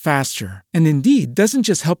candidates faster. And Indeed doesn't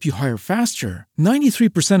just help you hire faster.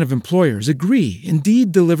 93% of employers agree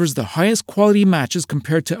Indeed delivers the highest quality matches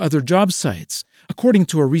compared to other job sites, according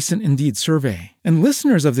to a recent Indeed survey. And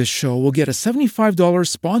listeners of this show will get a $75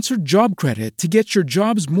 sponsored job credit to get your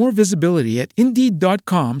jobs more visibility at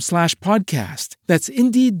Indeed.com/podcast. That's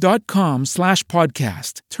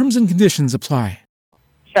Indeed.com/podcast. Terms and conditions apply.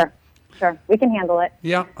 Sure. We can handle it.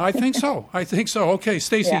 Yeah, I think so. Okay,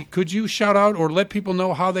 Stacy, could you shout out or let people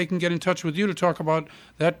know how they can get in touch with you to talk about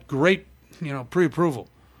that great, pre-approval?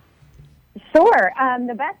 Sure.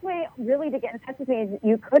 The best way really to get in touch with me is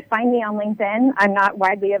you could find me on LinkedIn. I'm not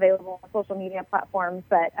widely available on social media platforms,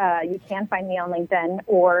 but you can find me on LinkedIn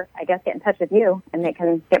or, I guess, get in touch with you, and they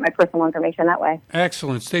can get my personal information that way.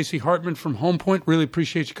 Excellent. Stacy Hartman from Home Point, really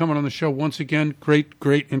appreciate you coming on the show once again.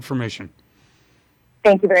 Great information.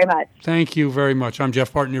 Thank you very much. Thank you very much. I'm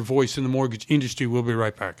Jeff Barton, your voice in the mortgage industry. We'll be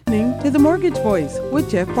right back. Listening to The Mortgage Voice with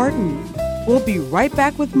Jeff Barton. We'll be right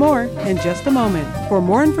back with more in just a moment. For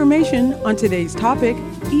more information on today's topic,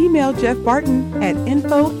 email Jeff Barton at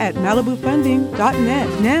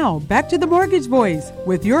info@malibufunding.net. Now, back to The Mortgage Voice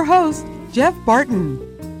with your host, Jeff Barton.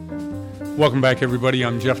 Welcome back, everybody.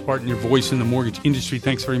 I'm Jeff Barton, your voice in the mortgage industry.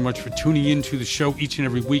 Thanks very much for tuning in to the show each and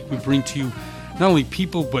every week. We bring to you not only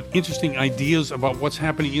people, but interesting ideas about what's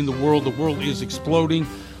happening in the world. The world is exploding,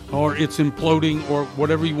 or it's imploding, or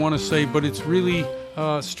whatever you want to say, but it's really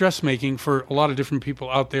stress-making for a lot of different people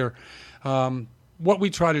out there. What we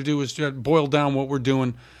try to do is just boil down what we're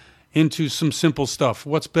doing into some simple stuff.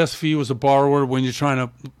 What's best for you as a borrower when you're trying to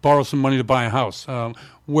borrow some money to buy a house?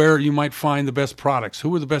 Where you might find the best products.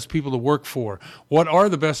 Who are the best people to work for? What are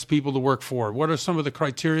the best people to work for? What are some of the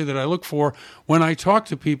criteria that I look for when I talk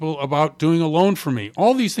to people about doing a loan for me?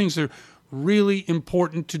 All these things are really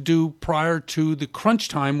important to do prior to the crunch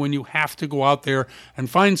time when you have to go out there and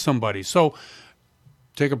find somebody. So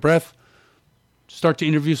take a breath, start to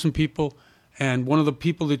interview some people. And one of the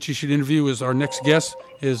people that you should interview is our next guest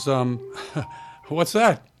is, what's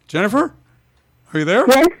that? Jennifer? Are you there?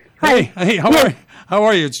 Yes. Hey, how are you? How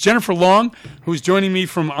are you? It's Jennifer Long, who's joining me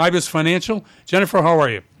from IBIS Financial. Jennifer, how are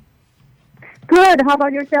you? Good. How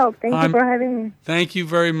about yourself? Thank you for having me. Thank you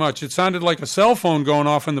very much. It sounded like a cell phone going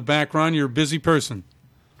off in the background. You're a busy person.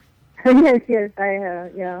 Yes.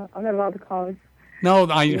 I'm not allowed to call. No,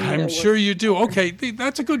 I'm sure you do. Okay,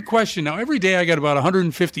 that's a good question. Now, every day I get about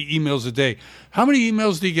 150 emails a day. How many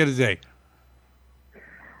emails do you get a day?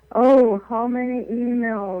 Oh, how many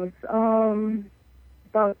emails?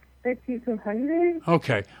 About 50 to 100.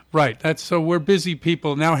 Okay, right. So we're busy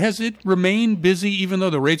people. Now, has it remained busy even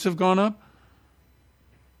though the rates have gone up?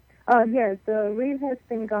 Yes, the rate has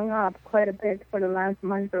been going up quite a bit for the last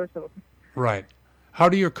month or so. Right. How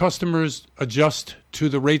do your customers adjust to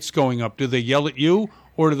the rates going up? Do they yell at you,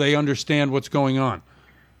 or do they understand what's going on?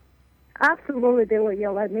 Absolutely, they will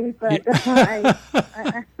yell at me, but I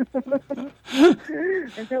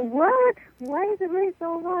said, "What? Why is the rate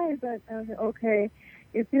so high?" But I said, "Okay,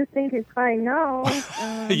 if you think it's high now,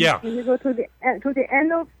 yeah. When you go to the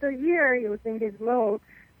end of the year, you think it's low."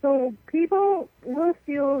 So people will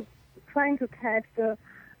still trying to catch the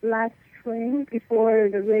last string before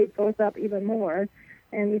the rate goes up even more,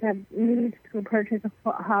 and we have need to purchase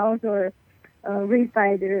a house or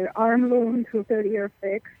refi their ARM loan to 30-year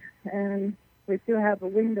fix, and we still have a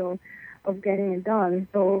window of getting it done.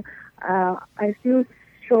 So I still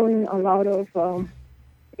showing a lot of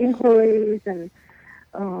inquiries and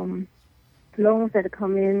loans that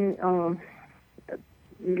come in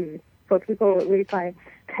for people refi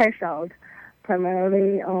cash out.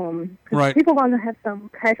 Primarily, right. People want to have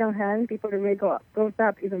some cash on hand before the rate goes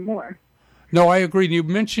up even more. No, I agree. You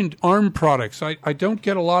mentioned ARM products. I don't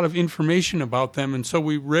get a lot of information about them, and so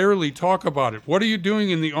we rarely talk about it. What are you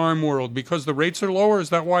doing in the ARM world? Because the rates are lower?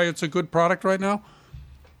 Is that why it's a good product right now?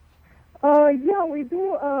 Yeah, we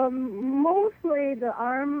do. Mostly the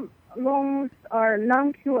ARM loans are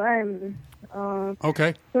non-QM.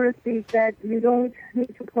 Okay. So to speak, that you don't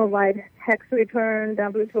need to provide tax return,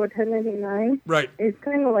 W-2 or 1099. Right. It's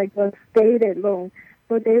kind of like a stated loan.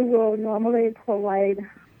 So they will normally provide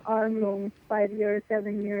ARM loans, 5 years,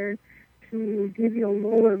 7 years, to give you a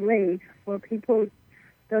lower rate for people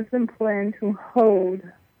doesn't plan to hold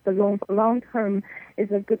the loan for long term is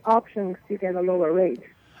a good option to get a lower rate.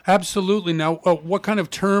 Absolutely. Now, what kind of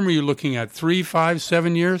term are you looking at? 3, 5,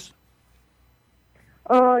 7 years?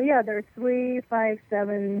 Yeah, there's 3, 5,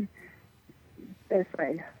 7. That's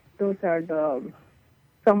right. Those are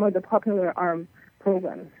some of the popular ARM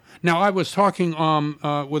programs. Now, I was talking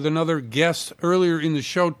with another guest earlier in the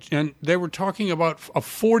show, and they were talking about a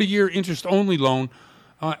 40-year interest-only loan,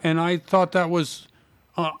 and I thought that was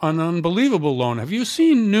an unbelievable loan. Have you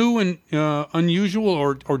seen new and unusual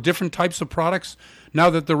or different types of products now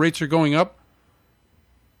that the rates are going up?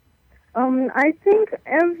 I think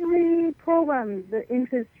every program, the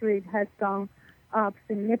interest rate has gone up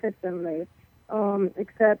significantly,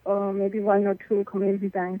 except maybe one or two community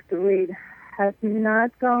banks. The rate has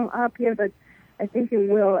not gone up yet, but I think it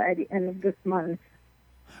will at the end of this month.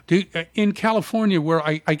 In California, where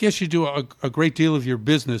I guess you do a great deal of your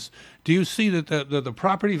business, do you see that the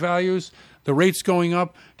property values, the rates going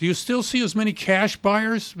up? Do you still see as many cash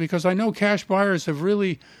buyers? Because I know cash buyers have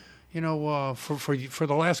really, for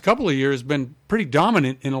the last couple of years, been pretty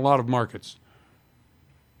dominant in a lot of markets.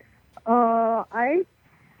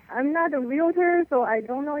 I'm not a realtor, so I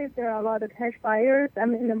don't know if there are a lot of cash buyers.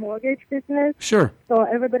 I'm in the mortgage business. Sure. So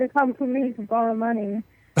everybody comes to me to borrow money.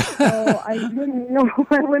 So I wouldn't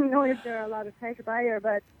know if there are a lot of cash buyers,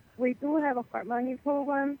 but we do have a hard money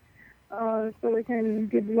program, so we can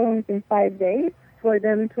give loans in 5 days for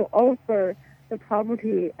them to offer the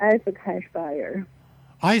property as a cash buyer.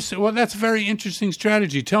 I see. Well, that's a very interesting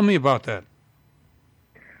strategy. Tell me about that.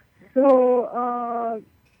 So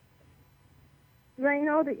right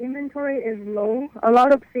now the inventory is low. A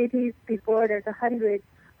lot of cities, before there's 100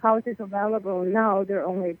 houses available, now there are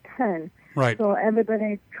only 10. Right. So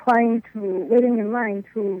everybody's waiting in line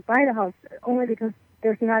to buy the house only because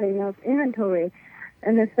there's not enough inventory.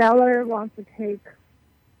 And the seller wants to take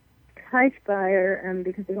cash buyer, and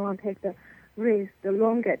because they don't want to take the risk, the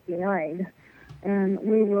loan gets denied. And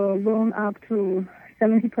we will loan up to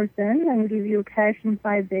 70% and give you cash in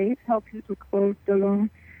 5 days, help you to close the loan.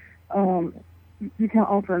 You can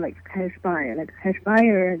offer like cash buyer. Like cash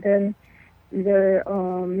buyer, then either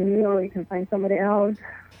you can find somebody else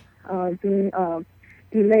doing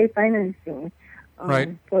delay financing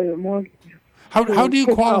for your mortgage. How do you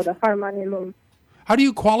qualify? The hard money loans. How do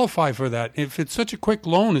you qualify for that? If it's such a quick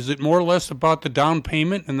loan, is it more or less about the down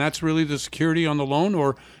payment, and that's really the security on the loan,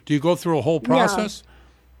 or do you go through a whole process?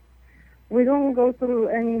 Yeah. We don't go through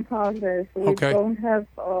any process. We don't have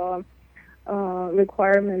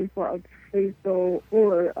requirement for appraisal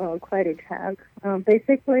or credit check.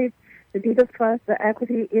 Basically, the deed of trust, the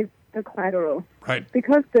equity is the collateral. Right.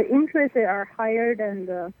 Because the interests are higher than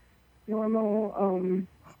the normal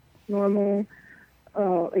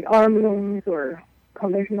like ARM loans or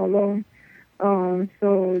conventional loan.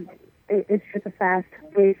 So it's just a fast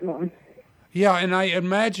rate loan. Yeah, and I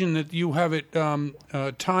imagine that you have it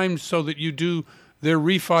timed so that you do their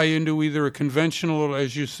refi into either a conventional or,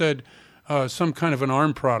 as you said, some kind of an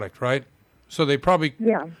ARM product, right? So they probably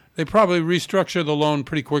restructure the loan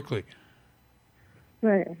pretty quickly.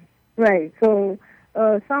 Right. So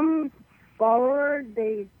some borrowers,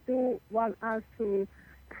 they do want us to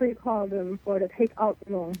pre-call them for the take-out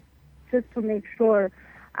loan, just to make sure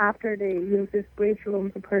after they use this bridge loan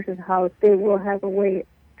to purchase a house, they will have a way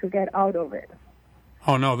to get out of it.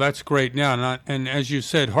 Oh, no, that's great. Yeah, and as you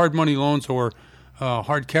said, hard money loans or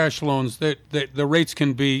hard cash loans, the rates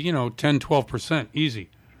can be, 10, 12%, easy.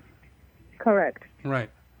 Correct. Right.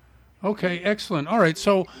 Okay, excellent. All right,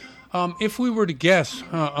 so if we were to guess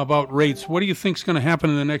about rates, what do you think is going to happen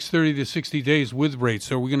in the next 30 to 60 days with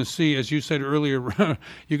rates? Are we going to see, as you said earlier,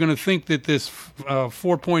 you're going to think that this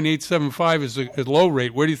 4.875 is a low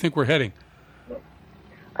rate. Where do you think we're heading?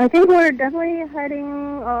 I think we're definitely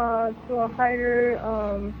heading to a higher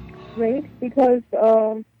rate because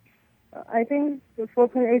I think the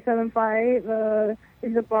 4.875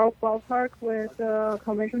 is a ballpark with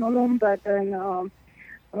conventional loan, but then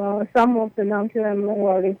some of the non-QM loan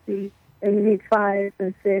already see in 5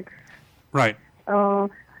 and 6. Right. And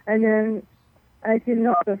then, as you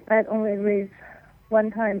know, the Fed only raised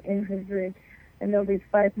one-time interest rate, and there'll be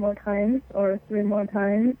 5 more times or 3 more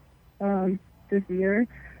times this year.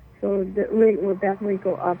 So the rate will definitely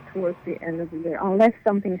go up towards the end of the year, unless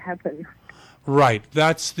something happens. Right.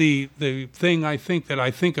 That's the thing I think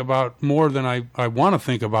about more than I want to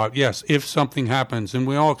think about. Yes, if something happens, and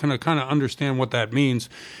we all kind of understand what that means,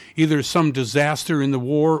 either some disaster in the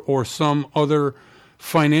war or some other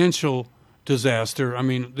financial disaster. I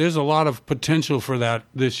mean, there's a lot of potential for that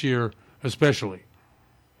this year, especially.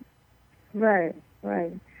 Right.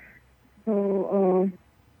 So,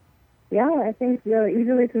 I think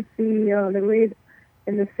usually to see the rate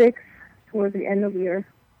in the 6 towards the end of the year.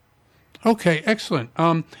 Okay, excellent.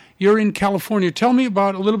 You're in California. Tell me a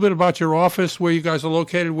little bit about your office, where you guys are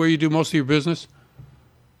located, where you do most of your business.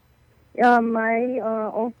 Yeah, my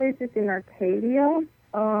office is in Arcadia,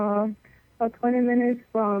 about 20 minutes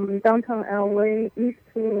from downtown LA, east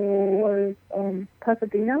towards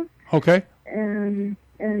Pasadena. Okay. And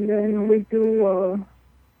then we do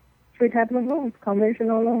 3 types of loans: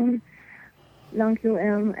 conventional loans,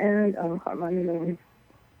 non-QM, and hard money loans.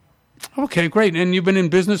 Okay, great. And you've been in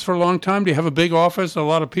business for a long time? Do you have a big office? A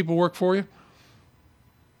lot of people work for you?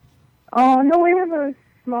 No, we have a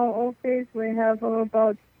small office. We have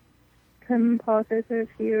about 10 processors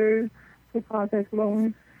here to process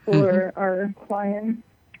loans for our clients.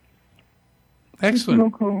 Excellent.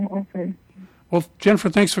 Local office. Well, Jennifer,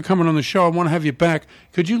 thanks for coming on the show. I want to have you back.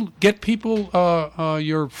 Could you get people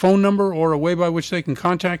your phone number or a way by which they can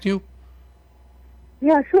contact you?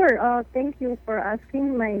 Yeah, sure. Thank you for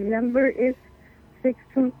asking. My number is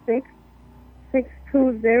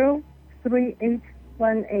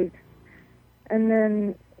 626-620-3818. And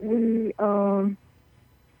then we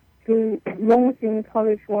do loans in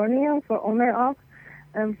California for owner-op,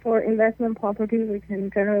 and for investment property, we can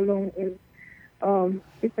generate loan in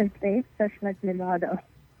different states, such like Nevada.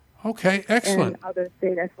 Okay, excellent. And other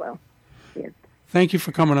states as well. Yes. Thank you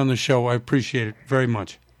for coming on the show. I appreciate it very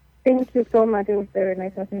much. Thank you so much. It was very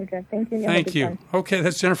nice talking to you. Thank you. Thank you. Okay,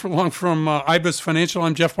 that's Jennifer Long from IBIS Financial.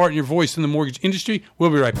 I'm Jeff Barton, your voice in the mortgage industry.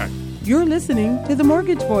 We'll be right back. You're listening to The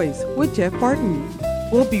Mortgage Voice with Jeff Barton.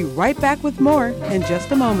 We'll be right back with more in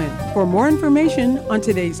just a moment. For more information on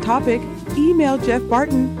today's topic, email Jeff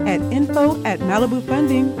Barton at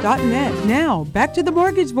info@malibufunding.net. Now, back to The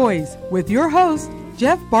Mortgage Voice with your host,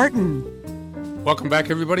 Jeff Barton. Welcome back,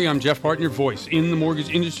 everybody. I'm Jeff Barton, your voice in the mortgage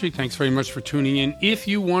industry. Thanks very much for tuning in. If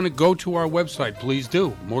you want to go to our website, please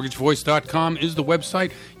do. MortgageVoice.com is the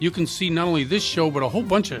website. You can see not only this show, but a whole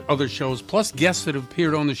bunch of other shows, plus guests that have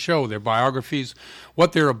appeared on the show, their biographies,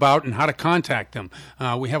 what they're about, and how to contact them.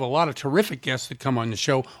 We have a lot of terrific guests that come on the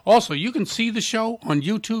show. Also, you can see the show on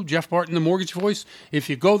YouTube, Jeff Barton, the Mortgage Voice. If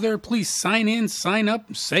you go there, please sign in, sign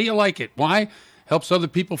up, say you like it. Why? Helps other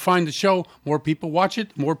people find the show. More people watch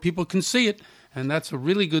it, more people can see it. And that's a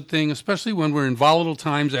really good thing, especially when we're in volatile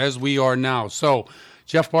times as we are now. So,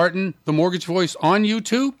 Jeff Barton, The Mortgage Voice on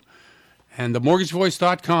YouTube, and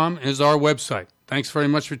themortgagevoice.com is our website. Thanks very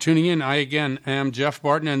much for tuning in. I, again, am Jeff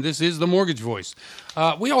Barton, and this is The Mortgage Voice.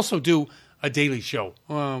 We also do a daily show,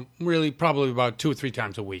 really probably about 2 or 3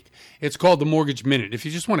 times a week. It's called The Mortgage Minute. If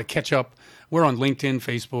you just want to catch up, we're on LinkedIn,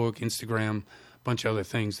 Facebook, Instagram, bunch of other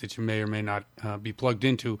things that you may or may not be plugged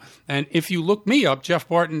into. And if you look me up, Jeff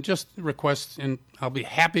Barton, just request, and I'll be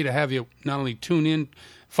happy to have you not only tune in,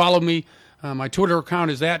 follow me. My Twitter account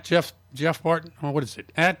is at Jeff Barton. Oh, what is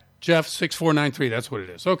it? At Jeff6493. That's what it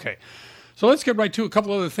is. Okay. So let's get right to a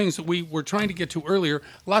couple other things that we were trying to get to earlier.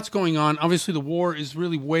 Lots going on. Obviously, the war is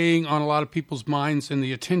really weighing on a lot of people's minds, and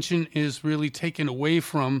the attention is really taken away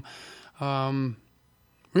from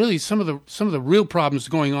really some of the real problems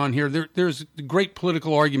going on here. There's great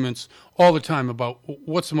political arguments all the time about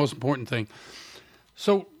what's the most important thing.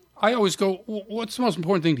 So I always go, what's the most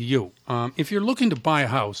important thing to you? If you're looking to buy a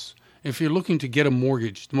house, if you're looking to get a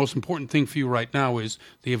mortgage, the most important thing for you right now is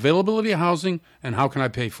the availability of housing and how can I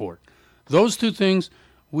pay for it. Those 2 things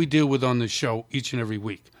we deal with on this show each and every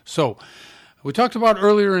week. So we talked about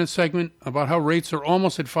earlier in a segment about how rates are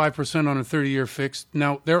almost at 5% on a 30-year fixed.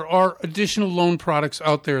 Now, there are additional loan products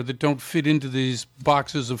out there that don't fit into these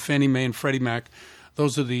boxes of Fannie Mae and Freddie Mac.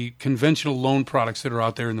 Those are the conventional loan products that are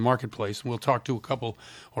out there in the marketplace. And we'll talk to a couple,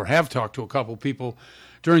 or have talked to a couple people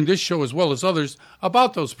during this show as well as others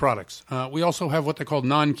about those products. We also have what they call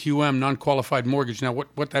non-QM, non-qualified mortgage. Now,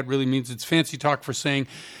 what that really means, it's fancy talk for saying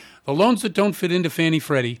the loans that don't fit into Fannie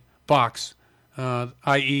Freddie box,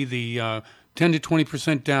 i.e. the 10 to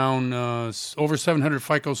 20% down, over 700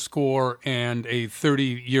 FICO score, and a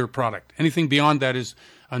 30-year product. Anything beyond that is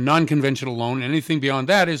a non-conventional loan. Anything beyond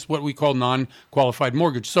that is what we call non-qualified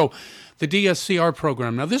mortgage. So the DSCR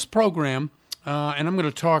program. Now, this program, and I'm going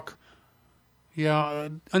to talk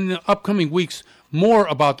in the upcoming weeks more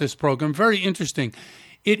about this program. Very interesting.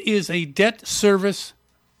 It is a debt service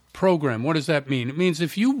program. What does that mean? It means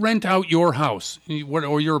if you rent out your house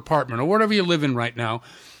or your apartment or whatever you live in right now,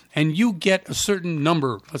 and you get a certain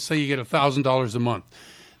number, let's say you get $1,000 a month,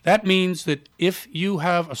 that means that if you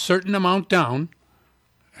have a certain amount down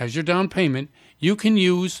as your down payment, you can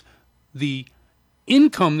use the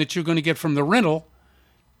income that you're going to get from the rental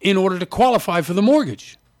in order to qualify for the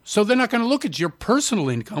mortgage. So they're not going to look at your personal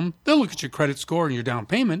income. They'll look at your credit score and your down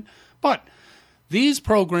payment, But these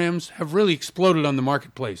programs have really exploded on the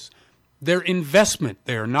marketplace. They're investment.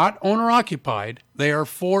 They are not owner-occupied. They are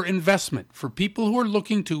for investment, for people who are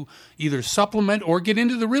looking to either supplement or get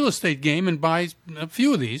into the real estate game and buy a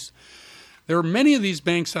few of these. There are many of these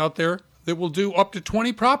banks out there that will do up to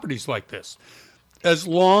 20 properties like this, as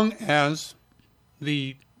long as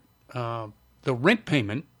the rent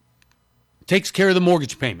payment takes care of the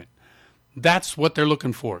mortgage payment. That's what they're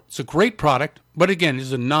looking for. It's a great product, but again,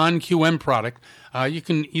 it's a non-QM product. You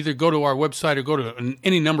can either go to our website or go to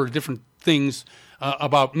any number of different things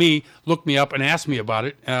about me, look me up and ask me about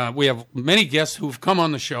it. We have many guests who've come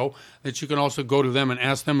on the show that you can also go to them and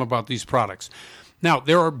ask them about these products. Now,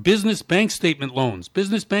 there are business bank statement loans.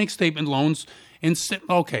 Business bank statement loans.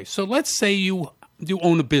 Okay, so let's say you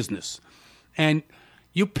own a business and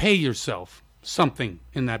you pay yourself something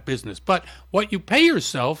in that business. But what you pay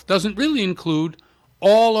yourself doesn't really include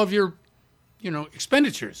all of your,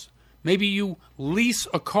 expenditures. Maybe you lease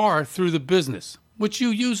a car through the business, which you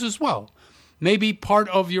use as well. Maybe part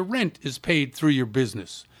of your rent is paid through your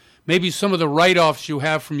business. Maybe some of the write-offs you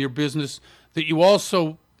have from your business that you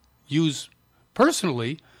also use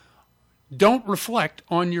personally don't reflect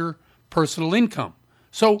on your personal income.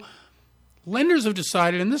 So lenders have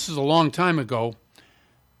decided, and this is a long time ago,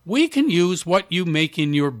 we can use what you make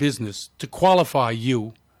in your business to qualify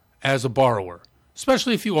you as a borrower,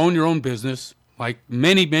 especially if you own your own business, like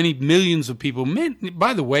many, many millions of people.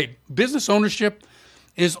 By the way, business ownership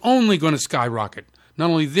is only going to skyrocket, not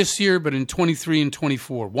only this year, but in 23 and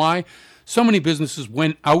 24. Why? So many businesses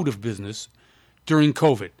went out of business during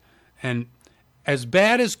COVID. And as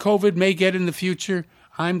bad as COVID may get in the future,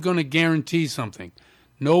 I'm going to guarantee something.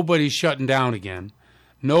 Nobody's shutting down again.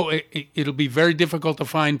 No, it'll be very difficult to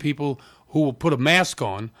find people who will put a mask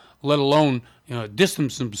on, let alone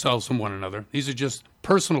distance themselves from one another. These are just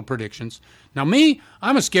personal predictions. Now, me,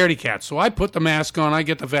 I'm a scaredy cat, so I put the mask on, I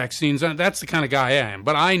get the vaccines. That's the kind of guy I am.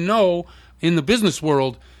 But I know in the business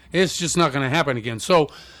world, it's just not going to happen again. So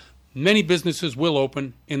many businesses will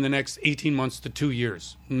open in the next 18 months to 2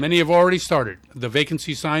 years. Many have already started. The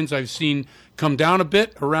vacancy signs I've seen come down a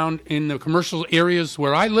bit around in the commercial areas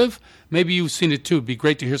where I live. Maybe you've seen it too. It'd be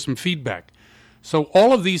great to hear some feedback. So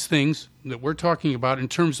all of these things that we're talking about in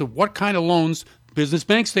terms of what kind of loans, business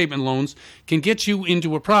bank statement loans, can get you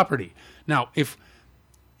into a property. Now, if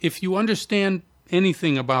you understand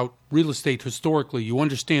anything about real estate historically, you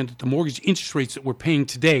understand that the mortgage interest rates that we're paying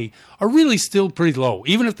today are really still pretty low,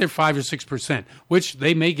 even if they're 5 or 6%, which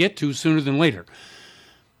they may get to sooner than later.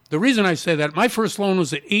 The reason I say that, my first loan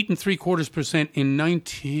was at 8 3/4% in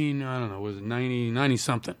 90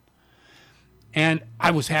 something. And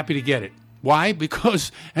I was happy to get it. Why?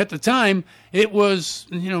 Because at the time it was,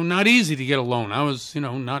 not easy to get a loan. I was,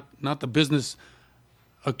 not the business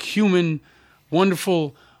acumen,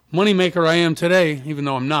 wonderful moneymaker I am today, even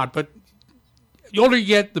though I'm not. But the older you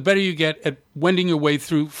get, the better you get at wending your way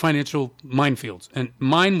through financial minefields. And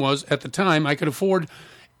mine was, at the time, I could afford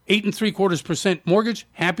 8 3/4% mortgage,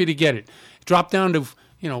 happy to get it. Dropped down to,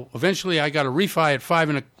 eventually I got a refi at 5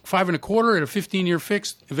 1/4 at a 15-year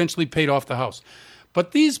fixed, eventually paid off the house.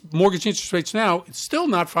 But these mortgage interest rates now, it's still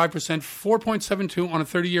not 5%, 4.72 on a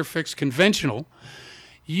 30-year fixed conventional.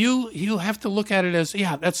 You have to look at it as,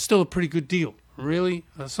 that's still a pretty good deal. Really?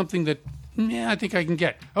 Something that, I think I can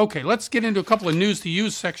get. Okay, let's get into a couple of news to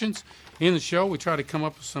use sections in the show. We try to come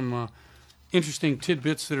up with some interesting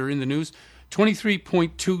tidbits that are in the news.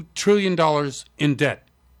 $23.2 trillion in debt.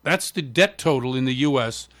 That's the debt total in the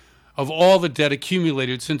U.S. of all the debt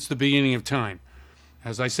accumulated since the beginning of time.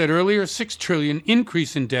 As I said earlier, $6 trillion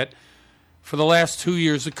increase in debt for the last 2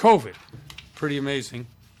 years of COVID. Pretty amazing.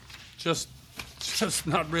 Just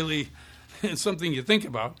not really something you think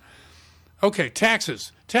about. Okay,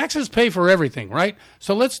 taxes. Taxes pay for everything, right?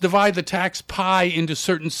 So let's divide the tax pie into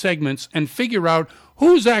certain segments and figure out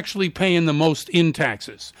who's actually paying the most in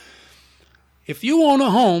taxes. If you own a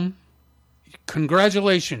home,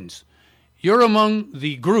 congratulations. You're among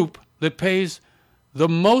the group that pays the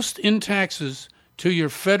most in taxes to your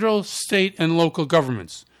federal, state, and local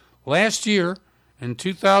governments. Last year, in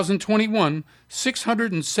 2021,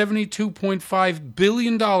 $672.5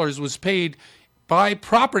 billion was paid by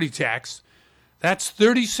property tax. That's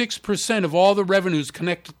 36% of all the revenues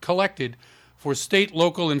collected for state,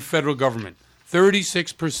 local, and federal government.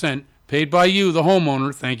 36% paid by you, the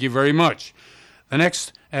homeowner. Thank you very much. The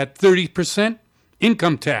next, at 30%,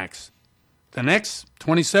 income tax. The next,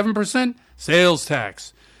 27%, sales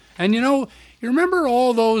tax. And you remember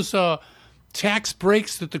all those tax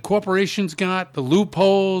breaks that the corporations got, the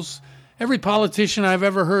loopholes? Every politician I've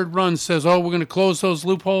ever heard run says, we're going to close those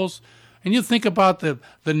loopholes. and you think about the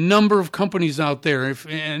number of companies out there,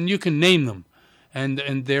 and you can name them,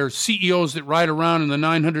 and their CEOs that ride around in the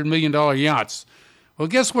 $900 million yachts. Well,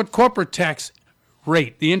 guess what corporate tax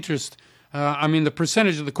rate, the interest, the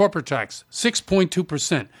percentage of the corporate tax,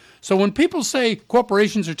 6.2%. So when people say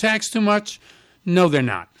corporations are taxed too much, no, they're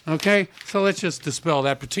not. Okay? So let's just dispel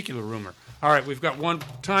that particular rumor. All right, we've got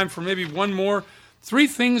time for maybe one more. 3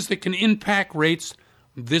 things that can impact rates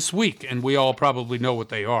this week, and we all probably know what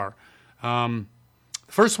they are. The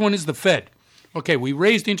first one is the Fed. Okay, we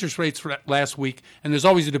raised interest rates last week, and there's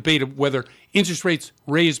always a debate of whether interest rates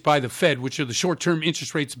raised by the Fed, which are the short-term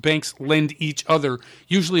interest rates banks lend each other,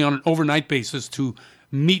 usually on an overnight basis to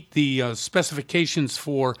meet the specifications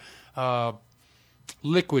for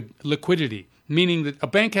liquidity, meaning that a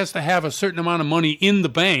bank has to have a certain amount of money in the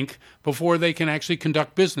bank before they can actually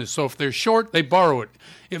conduct business. So if they're short, they borrow it.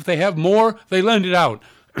 If they have more, they lend it out.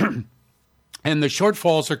 And the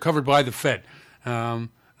shortfalls are covered by the Fed.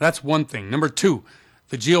 That's one thing. Number 2,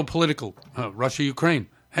 the geopolitical, Russia-Ukraine.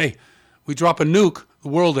 Hey, we drop a nuke, the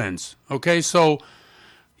world ends. Okay, so,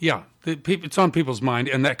 yeah, it's on people's mind,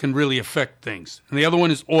 and that can really affect things. And the other one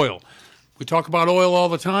is oil. We talk about oil all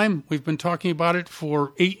the time. We've been talking about it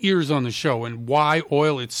for 8 years on the show, and why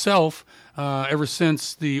oil itself, ever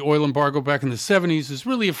since the oil embargo back in the 70s, has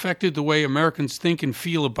really affected the way Americans think and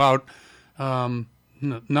feel about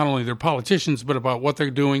not only their politicians, but about what they're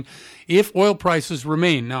doing. If oil prices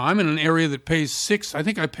remain, now I'm in an area that pays I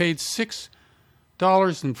think I paid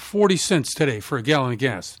 $6.40 today for a gallon of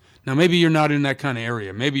gas. Now maybe you're not in that kind of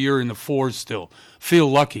area. Maybe you're in the 4s still. Feel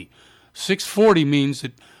lucky. $6.40 means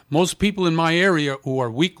that most people in my area who are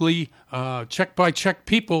weekly check-by-check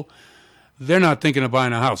people, they're not thinking of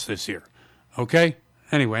buying a house this year. Okay?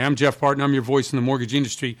 Anyway, I'm Jeff Barton. I'm your voice in the mortgage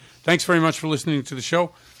industry. Thanks very much for listening to the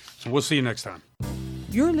show, and we'll see you next time.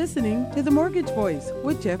 You're listening to The Mortgage Voice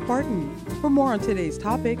with Jeff Barton. For more on today's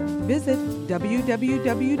topic, visit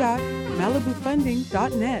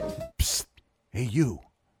www.malibufunding.net. Psst. Hey, you.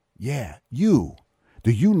 Yeah, you.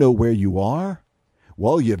 Do you know where you are?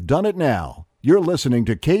 Well, you've done it now. You're listening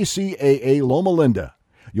to KCAA Loma Linda,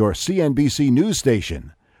 your CNBC news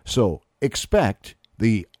station. So expect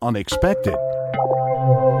the unexpected.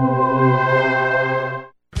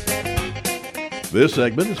 This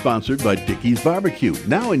segment is sponsored by Dickey's Barbecue,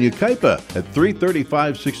 now in Yucaipa at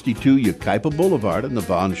 33562 Yucaipa Boulevard in the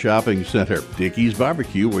Vaughn Shopping Center. Dickey's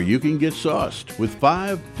Barbecue, where you can get sauced with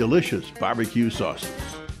 5 delicious barbecue sauces.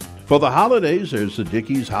 For the holidays, there's the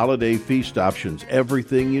Dickey's Holiday Feast options.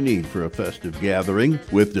 Everything you need for a festive gathering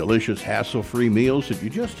with delicious hassle-free meals that you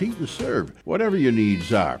just heat and serve, whatever your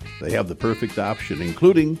needs are. They have the perfect option,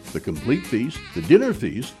 including the complete feast, the dinner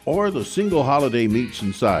feast, or the single holiday meats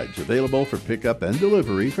and sides, available for pickup and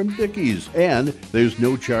delivery from Dickey's. And there's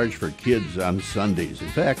no charge for kids on Sundays. In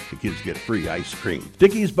fact, the kids get free ice cream.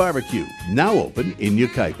 Dickey's Barbecue, now open in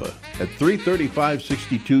Yucaipa at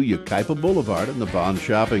 33562 Yucaipa Boulevard in the Vaughn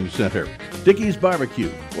Shopping Center. Dickey's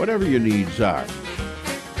Barbecue, whatever your needs are.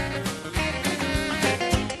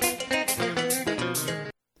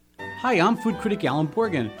 Hi, I'm food critic Alan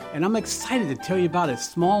Borgen, and I'm excited to tell you about a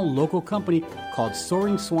small local company called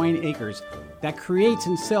Soaring Swine Acres that creates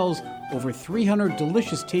and sells over 300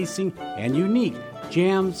 delicious tasting and unique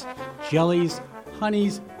jams, jellies,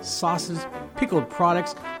 honeys, sauces, pickled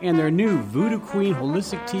products, and their new Voodoo Queen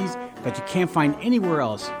holistic teas that you can't find anywhere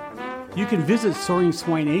else. You can visit Soaring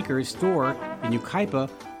Swine Acres store in Yucaipa,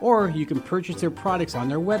 or you can purchase their products on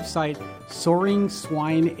their website,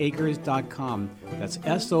 SoaringSwineAcres.com. That's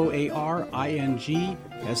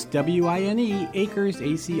SoaringSwine Acres,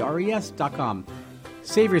 ACRES.com.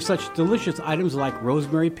 Savor such delicious items like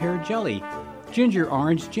rosemary pear jelly, ginger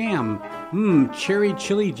orange jam, cherry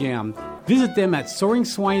chili jam. Visit them at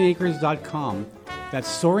SoaringSwineAcres.com. That's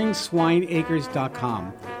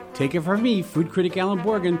SoaringSwineAcres.com. Take it from me, food critic Alan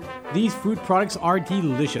Borgen, these food products are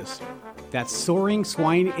delicious. That's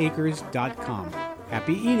SoaringSwineAcres.com.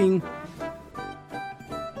 Happy eating!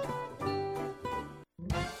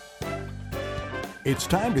 It's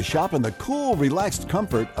time to shop in the cool, relaxed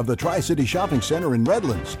comfort of the Tri-City Shopping Center in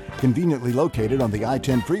Redlands, conveniently located on the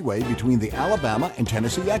I-10 freeway between the Alabama and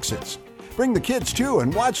Tennessee exits. Bring the kids too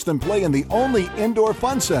and watch them play in the only indoor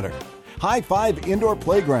fun center, High Five Indoor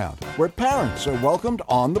Playground, where parents are welcomed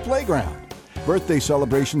on the playground. Birthday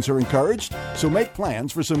celebrations are encouraged, so make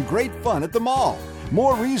plans for some great fun at the mall.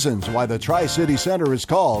 More reasons why the Tri-City Center is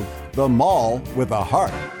called the Mall with a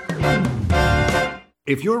Heart.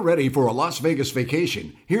 If you're ready for a Las Vegas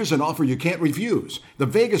vacation, here's an offer you can't refuse. The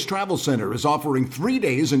Vegas Travel Center is offering 3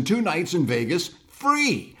 days and 2 nights in Vegas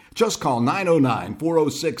free. Just call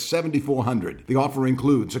 909-406-7400. The offer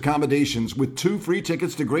includes accommodations with 2 free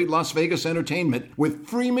tickets to Great Las Vegas Entertainment with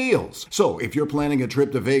free meals. So if you're planning a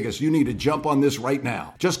trip to Vegas, you need to jump on this right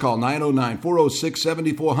now. Just call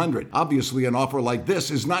 909-406-7400. Obviously, an offer like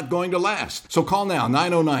this is not going to last. So call now,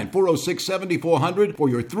 909-406-7400 for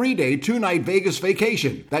your 3-day, 2-night Vegas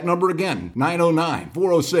vacation. That number again,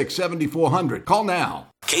 909-406-7400. Call now.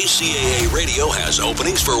 KCAA Radio has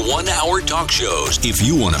openings for 1-hour talk shows. If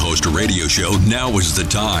you want to host a radio show, now is the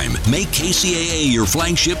time. Make KCAA your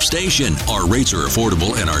flagship station. Our rates are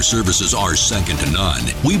affordable and our services are second to none.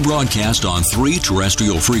 We broadcast on 3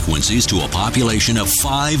 terrestrial frequencies to a population of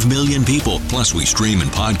 5 million people. Plus, we stream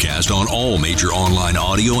and podcast on all major online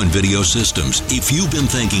audio and video systems. If you've been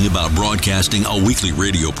thinking about broadcasting a weekly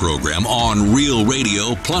radio program on Real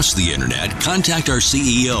Radio plus the Internet, contact our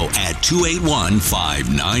CEO at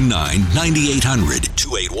 281-599-9800.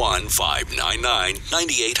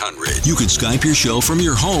 281-599-9800. You can Skype your show from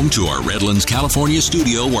your home to our Redlands, California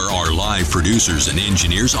studio where our live producers and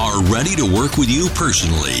engineers are ready to work with you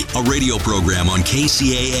personally. A radio program on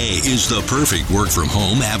KCAA is the perfect work from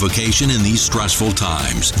home avocation in these stressful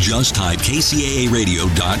times. Just type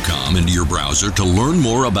KCAAradio.com into your browser to learn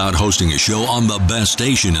more about hosting a show on the best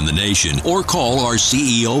station in the nation or call our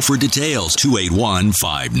CEO for details.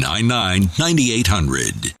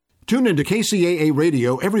 281-599-9800. Tune into KCAA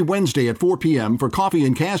Radio every Wednesday at 4 p.m. for Coffee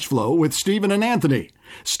and Cash Flow with Stephen and Anthony.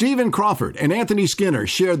 Stephen Crawford and Anthony Skinner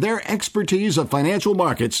share their expertise of financial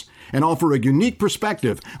markets and offer a unique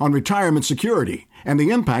perspective on retirement security and the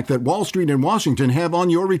impact that Wall Street and Washington have on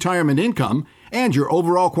your retirement income and your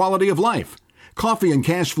overall quality of life. Coffee and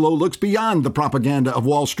Cash Flow looks beyond the propaganda of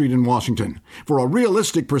Wall Street and Washington for a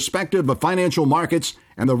realistic perspective of financial markets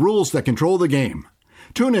and the rules that control the game.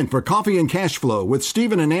 Tune in for Coffee and Cash Flow with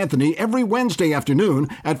Stephen and Anthony every Wednesday afternoon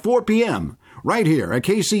at 4 p.m. right here at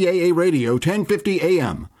KCAA Radio 1050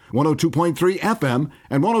 AM, 102.3 FM,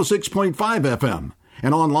 and 106.5 FM,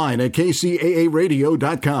 and online at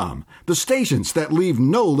kcaaradio.com, the stations that leave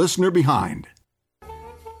no listener behind.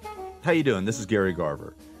 How you doing? This is Gary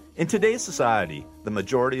Garver. In today's society, the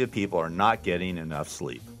majority of people are not getting enough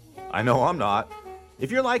sleep. I know I'm not.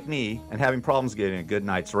 If you're like me and having problems getting a good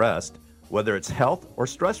night's rest, whether it's health or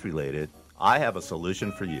stress related, I have a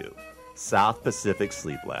solution for you. South Pacific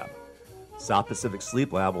Sleep Lab. South Pacific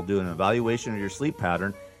Sleep Lab will do an evaluation of your sleep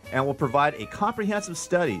pattern and will provide a comprehensive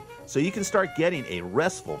study so you can start getting a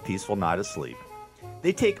restful, peaceful night of sleep.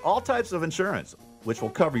 They take all types of insurance, which will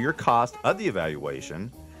cover your cost of the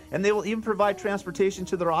evaluation, and they will even provide transportation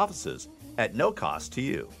to their offices at no cost to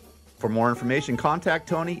you. For more information, contact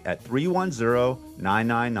Tony at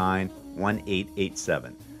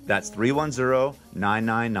 310-999-1887. That's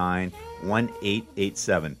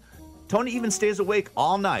 310-999-1887. Tony even stays awake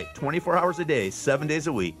all night, 24 hours a day, 7 days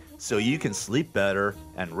a week, so you can sleep better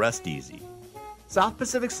and rest easy. South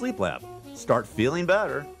Pacific Sleep Lab. Start feeling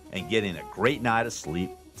better and getting a great night of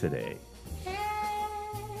sleep today.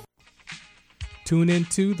 Tune in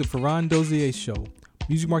to The Ferran Dozier Show.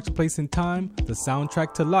 Music marks place and time, the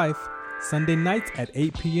soundtrack to life. Sunday nights at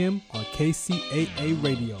 8 p.m. on KCAA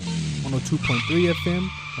Radio, 102.3 FM,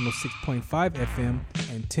 106.5 FM,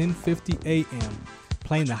 and 1050 AM.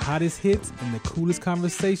 Playing the hottest hits and the coolest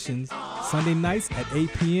conversations Sunday nights at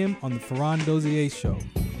 8 p.m. on The Ferran Dozier Show,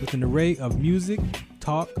 with an array of music,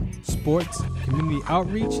 talk, sports, community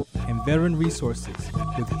outreach, and veteran resources,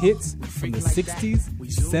 with hits from the 60s,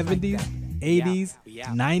 70s, 80s,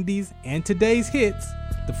 90s, and today's hits.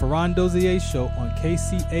 The Ferran Dozier Show on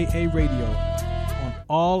KCAA Radio on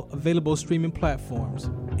all available streaming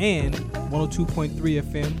platforms and 102.3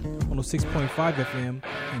 FM, 106.5 FM,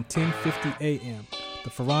 and 1050 AM.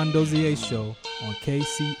 The Ferran Dozier Show on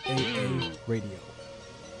KCAA Radio.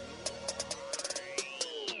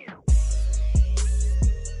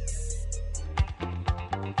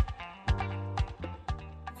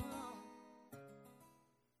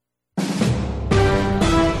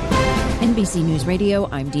 NBC News Radio,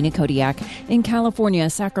 I'm Dina Kodiak. In California,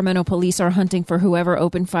 Sacramento police are hunting for whoever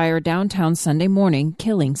opened fire downtown Sunday morning,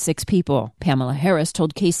 killing 6 people. Pamela Harris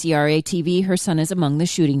told KCRA-TV her son is among the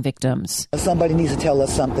shooting victims. Somebody needs to tell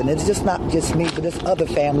us something. It's just not just me, but there's other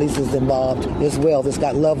families that's involved as well that's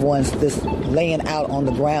got loved ones that's laying out on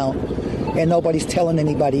the ground, and nobody's telling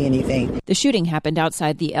anybody anything. The shooting happened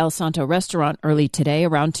outside the El Santo restaurant early today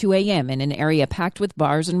around 2 a.m. in an area packed with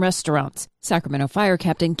bars and restaurants. Sacramento Fire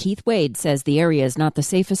Captain Keith Wade says the area is not the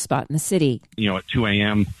safest spot in the city. At 2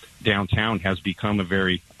 a.m., downtown has become a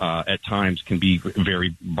very, at times, can be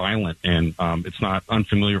very violent, and it's not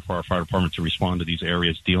unfamiliar for our fire department to respond to these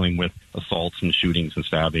areas dealing with assaults and shootings and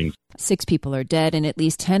stabbings. 6 people are dead and at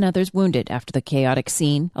least 10 others wounded after the chaotic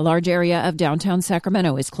scene. A large area of downtown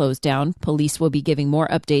Sacramento is closed down. Police will be giving more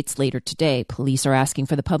updates later today. Police are asking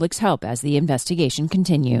for the public's help as the investigation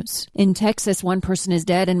continues. In Texas, one person is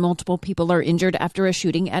dead and multiple people are injured after a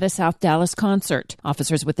shooting at a South Dallas concert.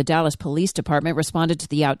 Officers with the Dallas Police Department responded to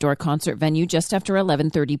the outdoor concert venue just after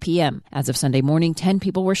 11:30 p.m. As of Sunday morning, 10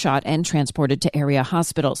 people were shot and transported to area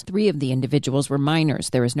hospitals. 3 of the individuals were minors.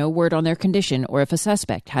 There is no word on their condition or if a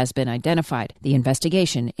suspect has been identified. The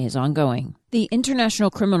investigation is ongoing. The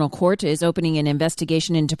International Criminal Court is opening an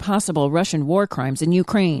investigation into possible Russian war crimes in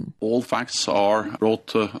Ukraine. All facts are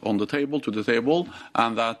brought on the table,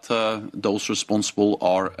 and that those responsible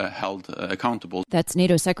are held accountable. That's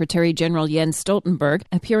NATO Secretary General Jens Stoltenberg.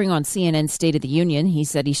 Appearing on CNN's State of the Union, he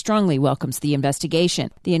said he strongly welcomes the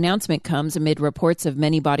investigation. The announcement comes amid reports of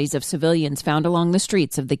many bodies of civilians found along the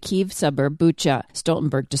streets of the Kyiv suburb Bucha.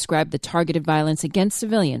 Stoltenberg described the targeted violence against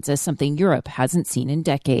civilians as something Europe hasn't seen in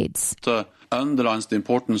decades. Underlines the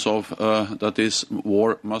importance of that this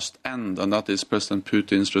war must end, and that is President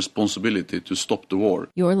Putin's responsibility to stop the war.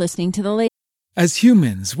 You're listening to the latest. As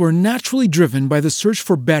humans, we're naturally driven by the search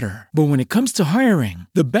for better. But when it comes to hiring,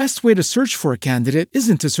 the best way to search for a candidate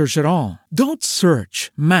isn't to search at all. Don't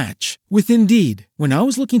search, match with Indeed. When I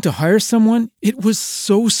was looking to hire someone, it was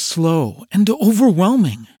so slow and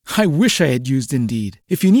overwhelming. I wish I had used Indeed.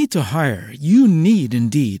 If you need to hire, you need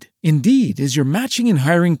Indeed. Indeed is your matching and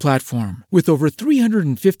hiring platform with over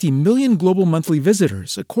 350 million global monthly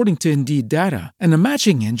visitors, according to Indeed data, and a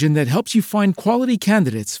matching engine that helps you find quality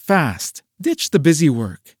candidates fast. Ditch the busy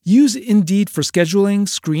work. Use Indeed for scheduling,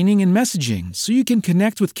 screening, and messaging so you can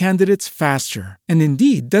connect with candidates faster. And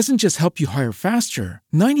Indeed doesn't just help you hire faster.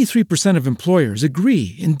 93% of employers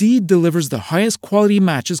agree Indeed delivers the highest quality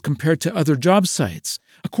matches compared to other job sites,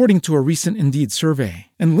 according to a recent Indeed survey.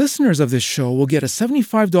 And listeners of this show will get a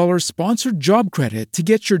 $75 sponsored job credit to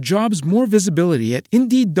get your jobs more visibility at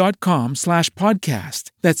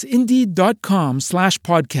Indeed.com/podcast. That's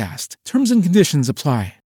Indeed.com/podcast. Terms and conditions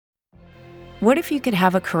apply. What if you could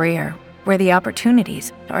have a career where the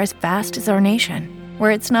opportunities are as vast as our nation,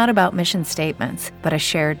 where it's not about mission statements, but a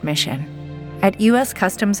shared mission? At U.S.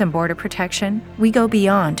 Customs and Border Protection, we go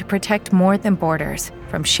beyond to protect more than borders.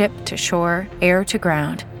 From ship to shore, air to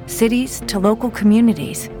ground, cities to local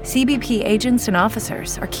communities, CBP agents and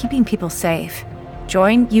officers are keeping people safe.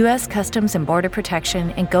 Join U.S. Customs and Border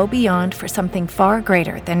Protection and go beyond for something far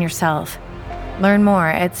greater than yourself. Learn more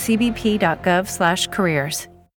at cbp.gov/careers.